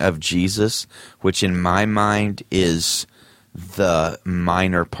suffering of Jesus, which in my mind is the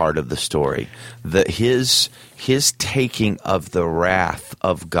minor part of the story. His taking of the wrath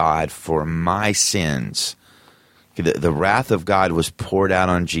of God for my sins. The wrath of God was poured out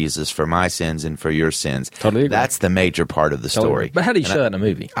on Jesus for my sins and for your sins. Totally agree. That's the major part of the story. But how do you show that in a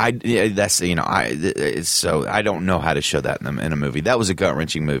movie? I don't know how to show that in a movie. That was a gut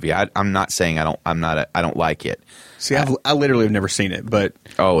wrenching movie. I'm not saying I don't like it. See, I literally have never seen it, but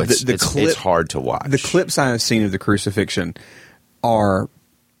It's hard to watch. The clips I have seen of the crucifixion are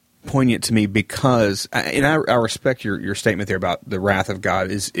poignant to me because, and I respect your statement there about the wrath of God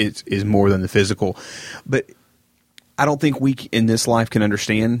is more than the physical, but I don't think we in this life can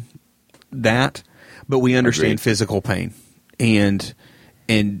understand that, but we understand Agreed. physical pain and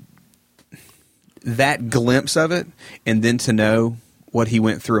that glimpse of it, and then to know what he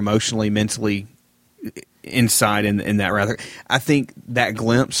went through emotionally, mentally, inside in that wrath. I think that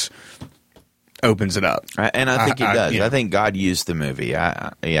glimpse opens it up, and I think it does. Yeah. I think God used the movie.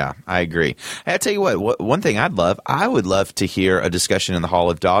 I agree. Hey, I tell you what. One thing I would love to hear a discussion in the Hall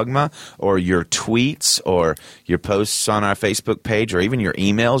of Dogma, or your tweets, or your posts on our Facebook page, or even your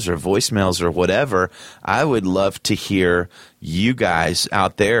emails or voicemails or whatever. I would love to hear you guys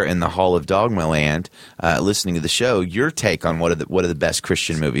out there in the Hall of Dogma land listening to the show, your take on what are the best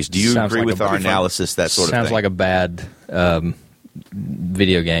Christian movies. Do you agree with our analysis? That sort of thing sounds like a bad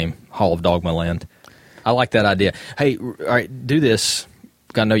video game, Hall of Dogma Land. I like that idea. Hey, all right, do this.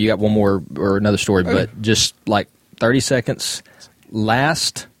 I know you got one more or another story, but just like 30 seconds.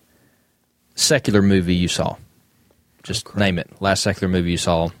 Last secular movie you saw. Just name it. Last secular movie you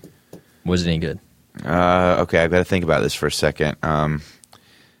saw. Was it any good? Okay, I've got to think about this for a second.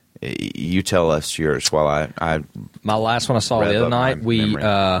 You tell us yours while I My last one I saw Rev the other up my night, we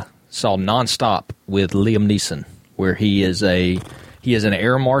memory. saw Nonstop with Liam Neeson, where he is an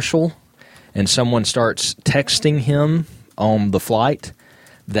air marshal, and someone starts texting him on the flight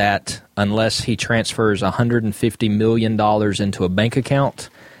that unless he transfers $150 million into a bank account,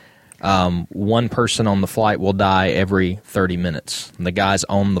 one person on the flight will die every 30 minutes. And the guy's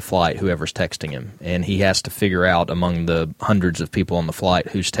on the flight, whoever's texting him, and he has to figure out among the hundreds of people on the flight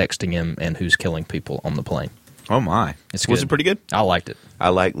who's texting him and who's killing people on the plane. Oh my! It's Was good. it pretty good? I liked it. I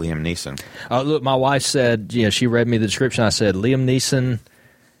like Liam Neeson. Look, my wife said, she read me the description. I said, Liam Neeson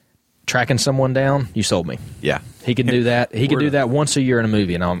tracking someone down. You sold me. Yeah, He can do that. He can do that once a year in a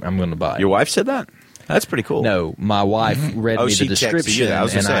movie, and I'm going to buy it. your wife said that. That's pretty cool. No, my wife read Oh, me she the texted you description, that. I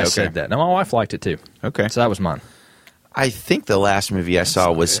was gonna and say, I okay. said that. Now, my wife liked it too. Okay. So that was mine. I think the last movie I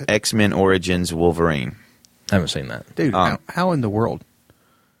saw was X-Men Origins Wolverine. I haven't seen that. dude. How in the world?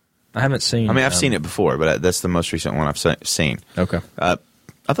 I haven't seen. I mean, I've seen it before, but that's the most recent one I've seen. Okay. I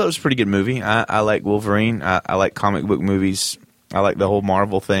thought it was a pretty good movie. I like Wolverine. I like comic book movies. I like the whole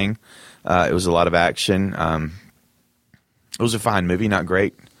Marvel thing. It was a lot of action. It was a fine movie. Not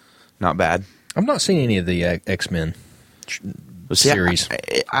great. Not bad. I've not seen any of the X-Men series.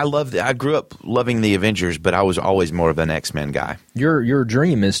 I grew up loving the Avengers, but I was always more of an X-Men guy. Your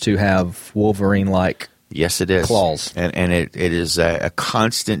dream is to have Wolverine-like. Yes, it is. Claws. And it is a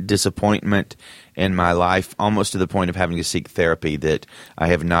constant disappointment in my life, almost to the point of having to seek therapy, that I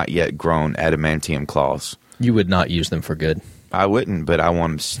have not yet grown adamantium claws. You would not use them for good. I wouldn't, but I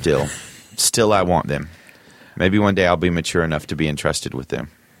want them still. Still, I want them. Maybe one day I'll be mature enough to be entrusted with them.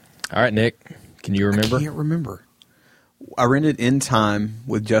 All right, Nick, can you remember? I can't remember. I rented In Time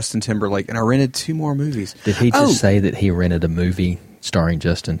with Justin Timberlake, and I rented 2 more movies. Did he just say that he rented a movie starring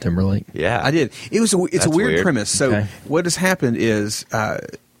Justin Timberlake? Yeah, I did. It's That's a weird weird. premise. So Okay. what has happened is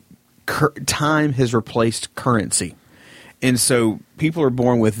time has replaced currency, and so people are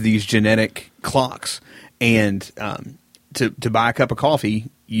born with these genetic clocks, and to buy a cup of coffee,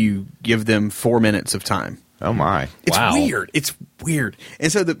 you give them 4 minutes of time. Oh my! It's Wow. weird. It's weird.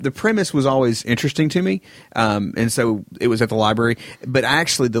 And so the premise was always interesting to me. And so it was at the library. But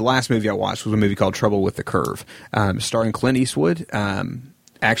actually, the last movie I watched was a movie called Trouble with the Curve, starring Clint Eastwood.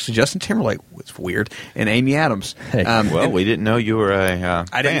 Actually, Justin Timberlake was weird, and Amy Adams. Hey. We didn't know you were a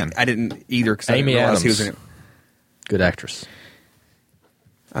fan. I didn't either. Cause Amy I didn't realize Adams. he was in it. Good actress.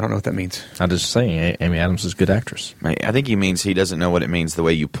 I don't know what that means. I'm just saying, Amy Adams is a good actress. I think he means he doesn't know what it means the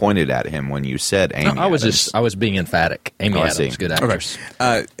way you pointed at him when you said Amy. I was Adams. I was being emphatic. Amy I Adams, see. good actress.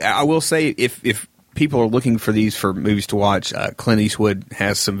 I will say if people are looking for these for movies to watch, Clint Eastwood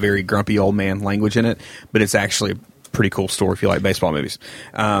has some very grumpy old man language in it, but it's actually a pretty cool story if you like baseball movies.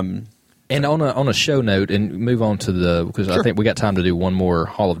 And on a show note, and move on to because I think we got time to do one more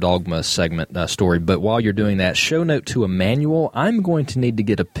Hall of Dogma segment story. But while you're doing that, show note to Emmanuel, I'm going to need to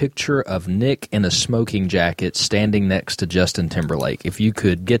get a picture of Nick in a smoking jacket standing next to Justin Timberlake. If you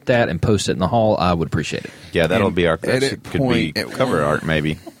could get that and post it in the hall, I would appreciate it. Yeah, that'll And be our edit could point be at cover one. art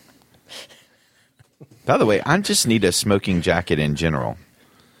maybe. By the way, I just need a smoking jacket in general.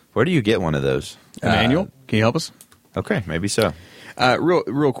 Where do you get one of those? Emmanuel, can you help us? Okay, maybe so.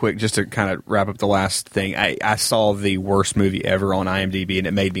 Real quick, just to kind of wrap up the last thing, I saw the worst movie ever on IMDb, and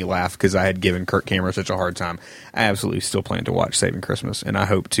it made me laugh because I had given Kirk Cameron such a hard time. I absolutely still plan to watch Saving Christmas, and I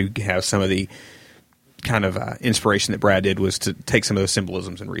hope to have some of the kind of inspiration that Brad did was to take some of those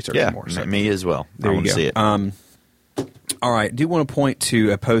symbolisms and research Yeah, more. So me as well. there I you want go. to see it. All right, I do want to point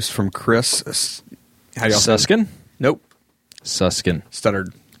to a post from Chris. How do y'all say it? Suskin? Nope, Suskin.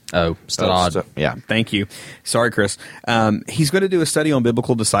 stuttered. Oh, Stod. Yeah. Thank you. Sorry, Chris. He's going to do a study on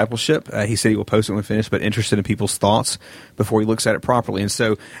biblical discipleship. He said he will post it when finished, but interested in people's thoughts before he looks at it properly. And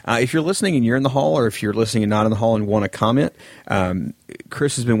so if you're listening and you're in the hall, or if you're listening and not in the hall and want to comment,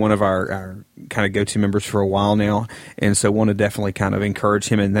 Chris has been one of our kind of go-to members for a while now, and so want to definitely kind of encourage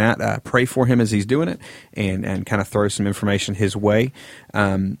him in that. Pray for him as he's doing it, and kind of throw some information his way.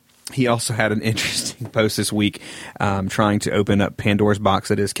 He also had an interesting post this week trying to open up Pandora's box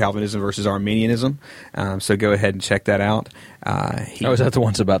that is Calvinism versus Arminianism. So go ahead and check that out. Is that the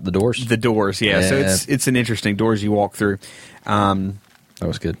ones about the doors? The doors, yeah. So Yeah. it's an interesting doors you walk through. That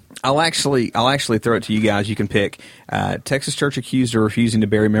was good. I'll actually throw it to you guys. You can pick Texas church accused of refusing to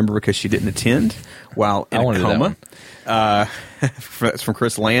bury member because she didn't attend while in I a wanted that coma. one. That's from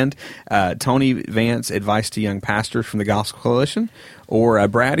Chris Land. Tony Vance, advice to young pastors from the Gospel Coalition. Or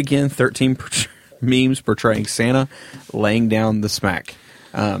Brad again, 13 memes portraying Santa laying down the smack.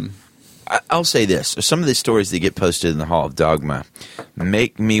 I'll say this. Some of the stories that get posted in the Hall of Dogma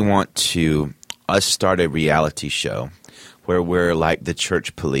make me want to us start a reality show where we're like the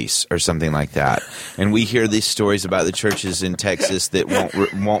church police or something like that. And we hear these stories about the churches in Texas that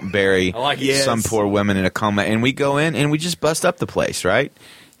won't bury some poor women in a coma. And we go in and we just bust up the place, right?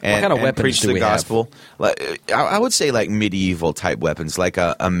 And, kind of and weapons preach do the we have? gospel. Like, I would say like medieval type weapons, like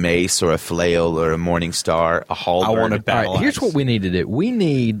a mace or a flail or a morning star, a halberd. I want a All battle right, here's axe. what we need to do. We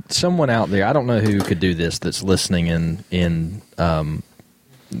need someone out there. I don't know who could do this that's listening in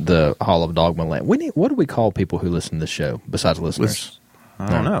the Hall of Dogma land. What do we call people who listen to the show besides listeners? I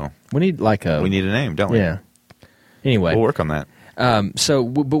don't know. We need like a. We need a name, don't we? Yeah. Anyway, We'll work on that.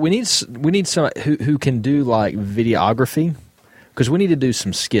 but we need some who can do like videography, because we need to do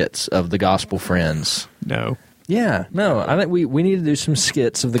some skits of the Gospel Friends. No. Yeah, no, I think we need to do some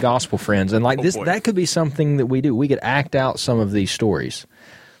skits of the Gospel Friends, and like this, boy. that could be something that we do. We could act out some of these stories.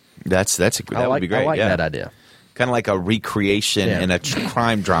 That would be great. I like yeah. that idea. Kind of like a recreation Yeah. in a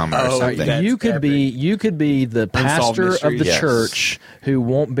crime drama or Oh, something. That's You could be the pastor of mysteries. the Yes. church who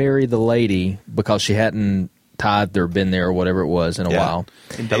won't bury the lady because she hadn't tithed or been there or whatever it was in a Yeah. while.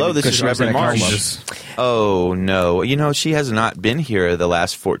 Hello, this Because is she was in Reverend a coma. Marsh. Oh, no. You know, she has not been here the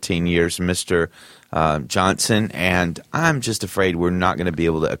last 14 years, Mr. Johnson, and I'm just afraid we're not going to be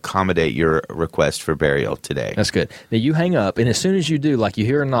able to accommodate your request for burial today. That's good. Now you hang up, and as soon as you do, like you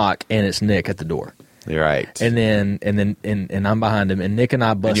hear a knock, and it's Nick at the door. You're right. And then I'm behind him, and Nick and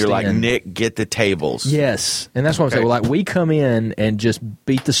I bust And you're like, in. Nick, get the tables. Yes, and that's what I'm saying. Okay. Well, like we come in and just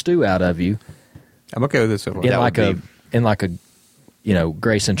beat the stew out of you I'm okay with this so far. in That like would a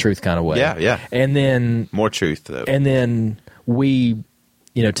grace and truth kind of way. Yeah, yeah. And then More truth, though. we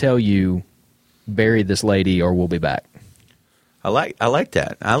tell you bury this lady or we'll be back. I like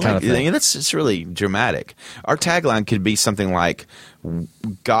that. Kind of thing. It's really dramatic. Our tagline could be something like,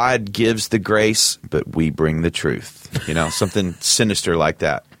 God gives the grace, but we bring the truth. You know, something sinister like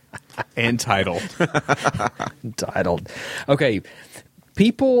that. And titled. Titled. Okay,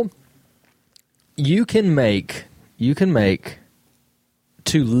 people, you can make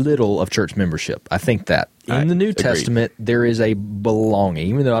too little of church membership. I think that in the New Testament there is a belonging,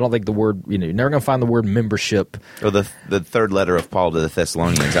 even though I don't think the word, you're never going to find the word membership. Or the third letter of Paul to the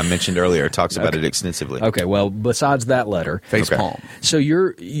Thessalonians I mentioned earlier talks about it extensively. Okay, well, besides that letter, palm. So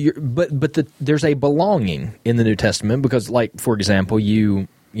there's a belonging in the New Testament because, like, for example,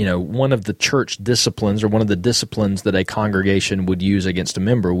 one of the church disciplines or one of the disciplines that a congregation would use against a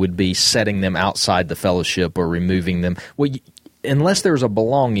member would be setting them outside the fellowship or removing them. Well, unless there's a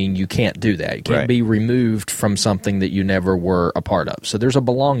belonging, you can't do that. You can't be removed from something that you never were a part of. So there's a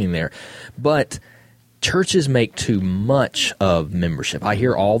belonging there. But churches make too much of membership. I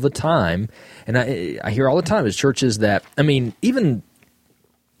hear all the time, and I hear all the time is churches that, even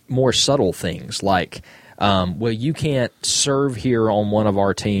more subtle things like, you can't serve here on one of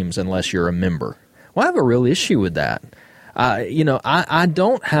our teams unless you're a member. Well, I have a real issue with that. I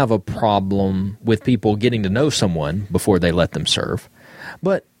don't have a problem with people getting to know someone before they let them serve,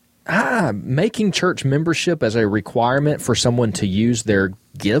 but making church membership as a requirement for someone to use their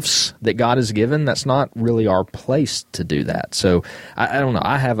gifts that God has given, that's not really our place to do that. So I don't know.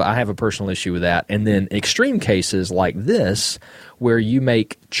 I have a personal issue with that. And then extreme cases like this, where you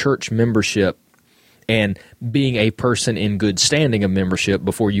make church membership and being a person in good standing of membership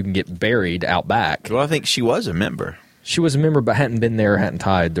before you can get buried out back. Well, I think she was a member. She was a member, but hadn't been there, hadn't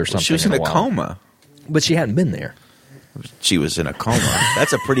tithed or something. She was in a coma. But she hadn't been there. She was in a coma.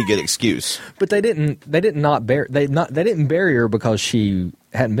 That's a pretty good excuse. But they didn't bury her because she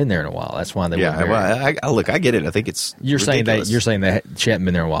hadn't been there in a while. That's why they wouldn't bury her. Look, I get it. I think it's ridiculous. You're saying that she hadn't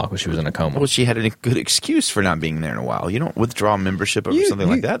been there in a while because she was in a coma. Well, she had a good excuse for not being there in a while. You don't withdraw membership over something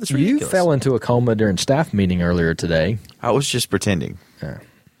like that. That's ridiculous. You fell into a coma during staff meeting earlier today. I was just pretending. Yeah.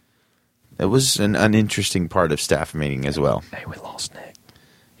 It was an uninteresting part of staff meeting as well. Hey, we lost Nick.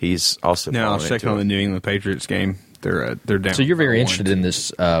 He's also. No, I was checking on the New England Patriots game. They're down. So you're very interested in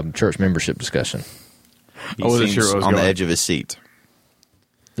this church membership discussion. I wasn't sure what was on the edge of his seat.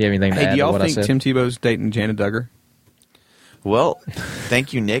 Do you have anything to add do y'all to what think I said? Tim Tebow's dating Jana Duggar? Well,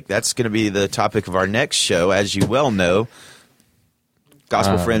 thank you, Nick. That's going to be the topic of our next show. As you well know,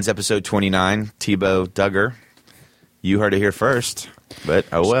 Gospel Friends, episode 29, Tebow Duggar. You heard it here first. But,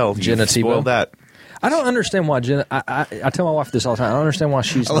 Jenna you spoiled Tebow? that. I don't understand why Jenna. I tell my wife this all the time. I don't understand why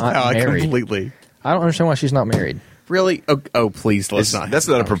she's not married. Completely. I don't understand why she's not married. Really? Oh please, let's not. That's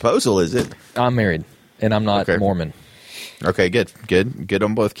not a proposal, is it? I'm married, and I'm not Mormon. Okay, good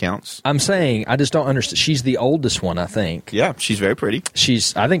on both counts. I'm saying I just don't understand. She's the oldest one, I think. Yeah, she's very pretty.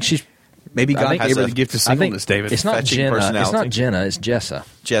 I think she's. Maybe God has gave her a- the gift of singleness, David. It's not Fetching Jenna. It's personality. not Jenna. It's Jessa.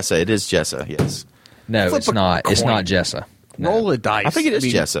 Jessa, it is Jessa, yes. No, Flip it's a not. It's coin. not Jessa. No. Roll a dice. I think it is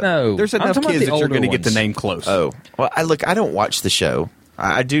Jessa. No, There's I'm enough talking about kids the that you're older going to get the ones. name close. Oh, well, I don't watch the show.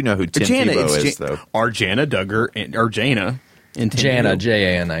 I do know who Tim Tebow is, though. Or Jana Duggar, or Jana. And Tim Jana, Tebow.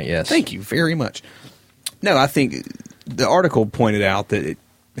 Jana, yes. Thank you very much. No, I think the article pointed out that it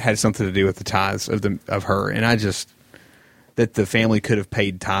had something to do with the tithes of her, and that the family could have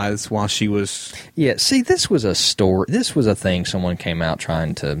paid tithes while she was. Yeah, see, this was a story. This was a thing someone came out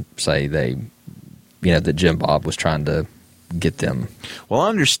trying to say that Jim Bob was trying to get them. Well, I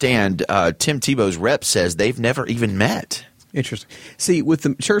understand Tim Tebow's rep says they've never even met. Interesting. See, with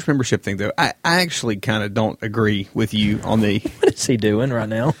the church membership thing, though, I actually kind of don't agree with you on the. What is he doing right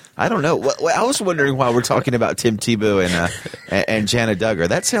now? I don't know. Well, I was wondering why we're talking about Tim Tebow and Jana Duggar.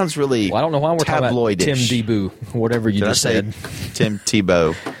 That sounds really Well, I don't know why we're talking about Tim tabloidish. Deboo, whatever you Did just I say said. Tim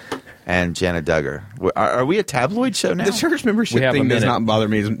Tebow and Jana Duggar? Are we a tabloid show now? The church membership We have thing a does minute. not bother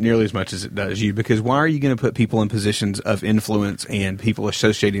me nearly as much as it does you, because why are you going to put people in positions of influence and people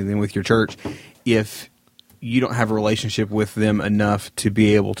associating them with your church if you don't have a relationship with them enough to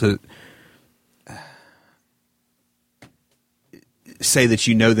be able to say that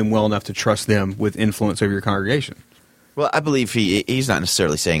you know them well enough to trust them with influence over your congregation? Well, I believe he's not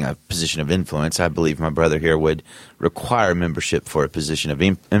necessarily saying a position of influence. I believe my brother here would require membership for a position of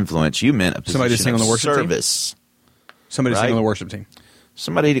influence. You meant a position Somebody to sing of on the worship team? service. Somebody Right. sing on the worship team.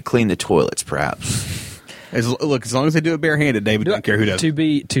 Somebody to clean the toilets, perhaps. Look, as long as they do it barehanded, David, don't care who does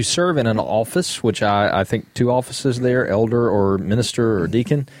it. To serve in an office, which I think 2 offices there, elder or minister or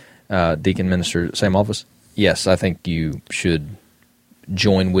deacon, deacon, minister, same office. Yes, I think you should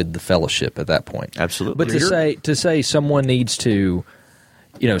join with the fellowship at that point. Absolutely. But to say someone needs to,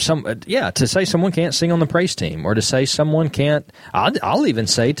 to say someone can't sing on the praise team, or to say someone can't. I'll even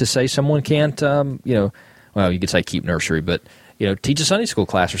say to say someone can't. Well, you could say keep nursery, but teach a Sunday school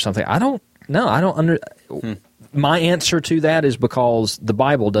class or something. I don't. My answer to that is because the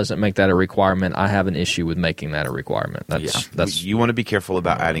Bible doesn't make that a requirement. I have an issue with making that a requirement. That's You want to be careful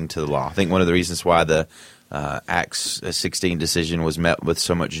about adding to the law. I think one of the reasons why the Acts 16 decision was met with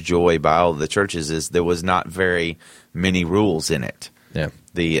so much joy by all of the churches is there was not very many rules in it. Yeah.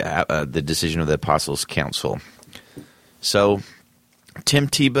 The decision of the Apostles' Council. So, Tim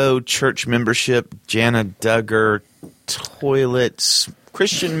Tebow, church membership, Jana Duggar, toilets,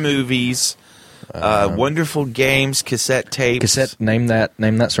 Christian movies, wonderful games, cassette tapes. Name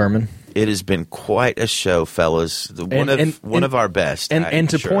that sermon. It has been quite a show, fellas. One of our best. And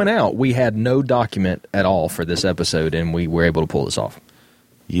to point out, we had no document at all for this episode, and we were able to pull this off.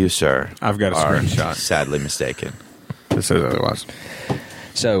 You, sir, I've got a are screenshot. sadly mistaken. It says otherwise.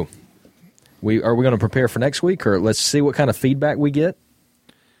 So, are we going to prepare for next week, or let's see what kind of feedback we get?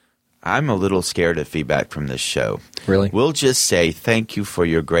 I'm a little scared of feedback from this show. Really? We'll just say thank you for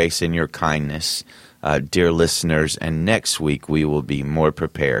your grace and your kindness, dear listeners, and next week we will be more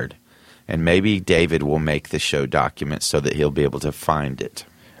prepared. And maybe David will make the show document so that he'll be able to find it.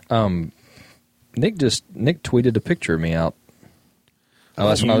 Nick tweeted a picture of me out. Oh,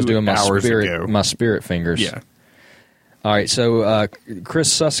 that's when I was doing my spirit fingers. Yeah. All right, so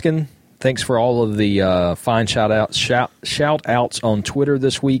Chris Suskin, thanks for all of the fine shout outs on Twitter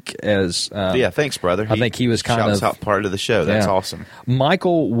this week. Thanks, brother. I think he was kind shouts of out part of the show. That's awesome.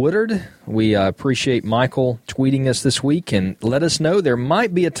 Michael Woodard, we appreciate Michael tweeting us this week and let us know there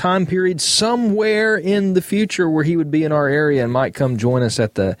might be a time period somewhere in the future where he would be in our area and might come join us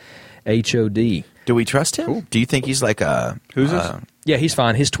at the HOD. Do we trust him? Cool. Do you think he's like a... Who's this? Yeah, he's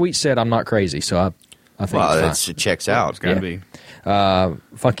fine. His tweet said, "I'm not crazy," so I think it checks out. It's got to be.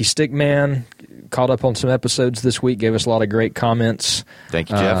 Funky Stickman caught up on some episodes this week, gave us a lot of great comments. Thank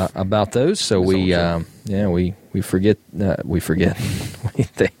you, Jeff. About those. So we forget. We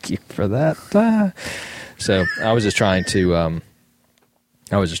thank you for that. So I was just trying to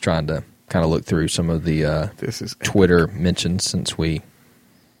kind of look through some of the Twitter mentions since we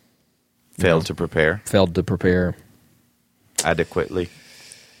failed to prepare adequately.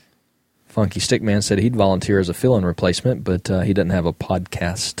 Funky Stickman said he'd volunteer as a fill-in replacement, but he doesn't have a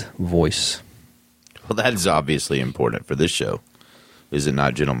podcast voice. Well, that is obviously important for this show, is it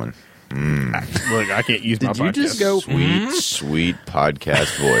not, gentlemen? Look, I can't use my podcast. Did you just go, sweet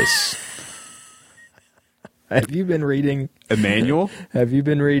podcast voice? Have you been reading... Emmanuel? Have you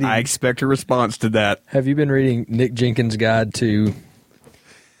been reading... I expect a response to that. Have you been reading Nick Jenkins' guide to...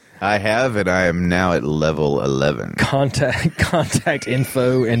 I have, and I am now at level 11. Contact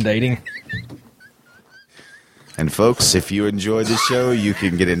info and dating. And folks, if you enjoy the show, you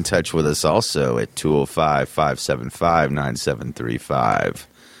can get in touch with us also at 205-575-9735.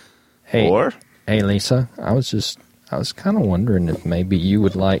 Hey, Lisa, I was kind of wondering if maybe you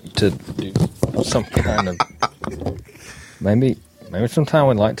would like to do some kind of maybe sometime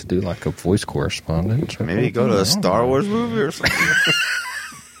we'd like to do like a voice correspondence. Maybe go to a Star Wars movie or something.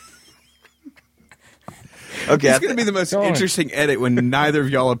 Okay, it's going to be the most interesting edit when neither of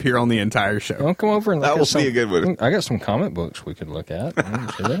y'all appear on the entire show. Don't come over and look that will be a good one. I got some comic books we could look at.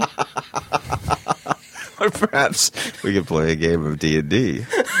 Or perhaps we could play a game of D&D.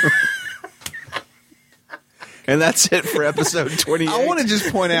 And that's it for episode 28. I want to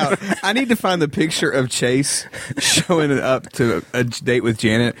just point out, I need to find the picture of Chase showing up to a date with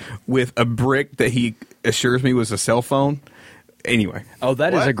Janet with a brick that he assures me was a cell phone. Anyway. Oh,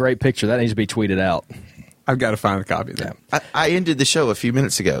 that is a great picture. That needs to be tweeted out. I've got to find a copy of that. I ended the show a few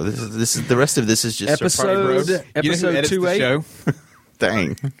minutes ago. This is the rest of this is just episode 28.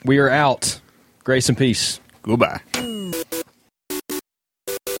 Dang. We are out. Grace and peace. Goodbye.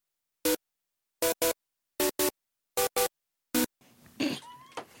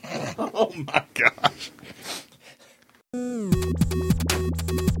 Oh my gosh.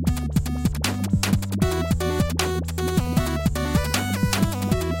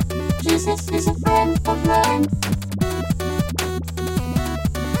 Jesus is a friend of mine.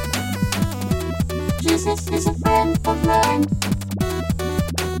 Jesus is a friend of mine.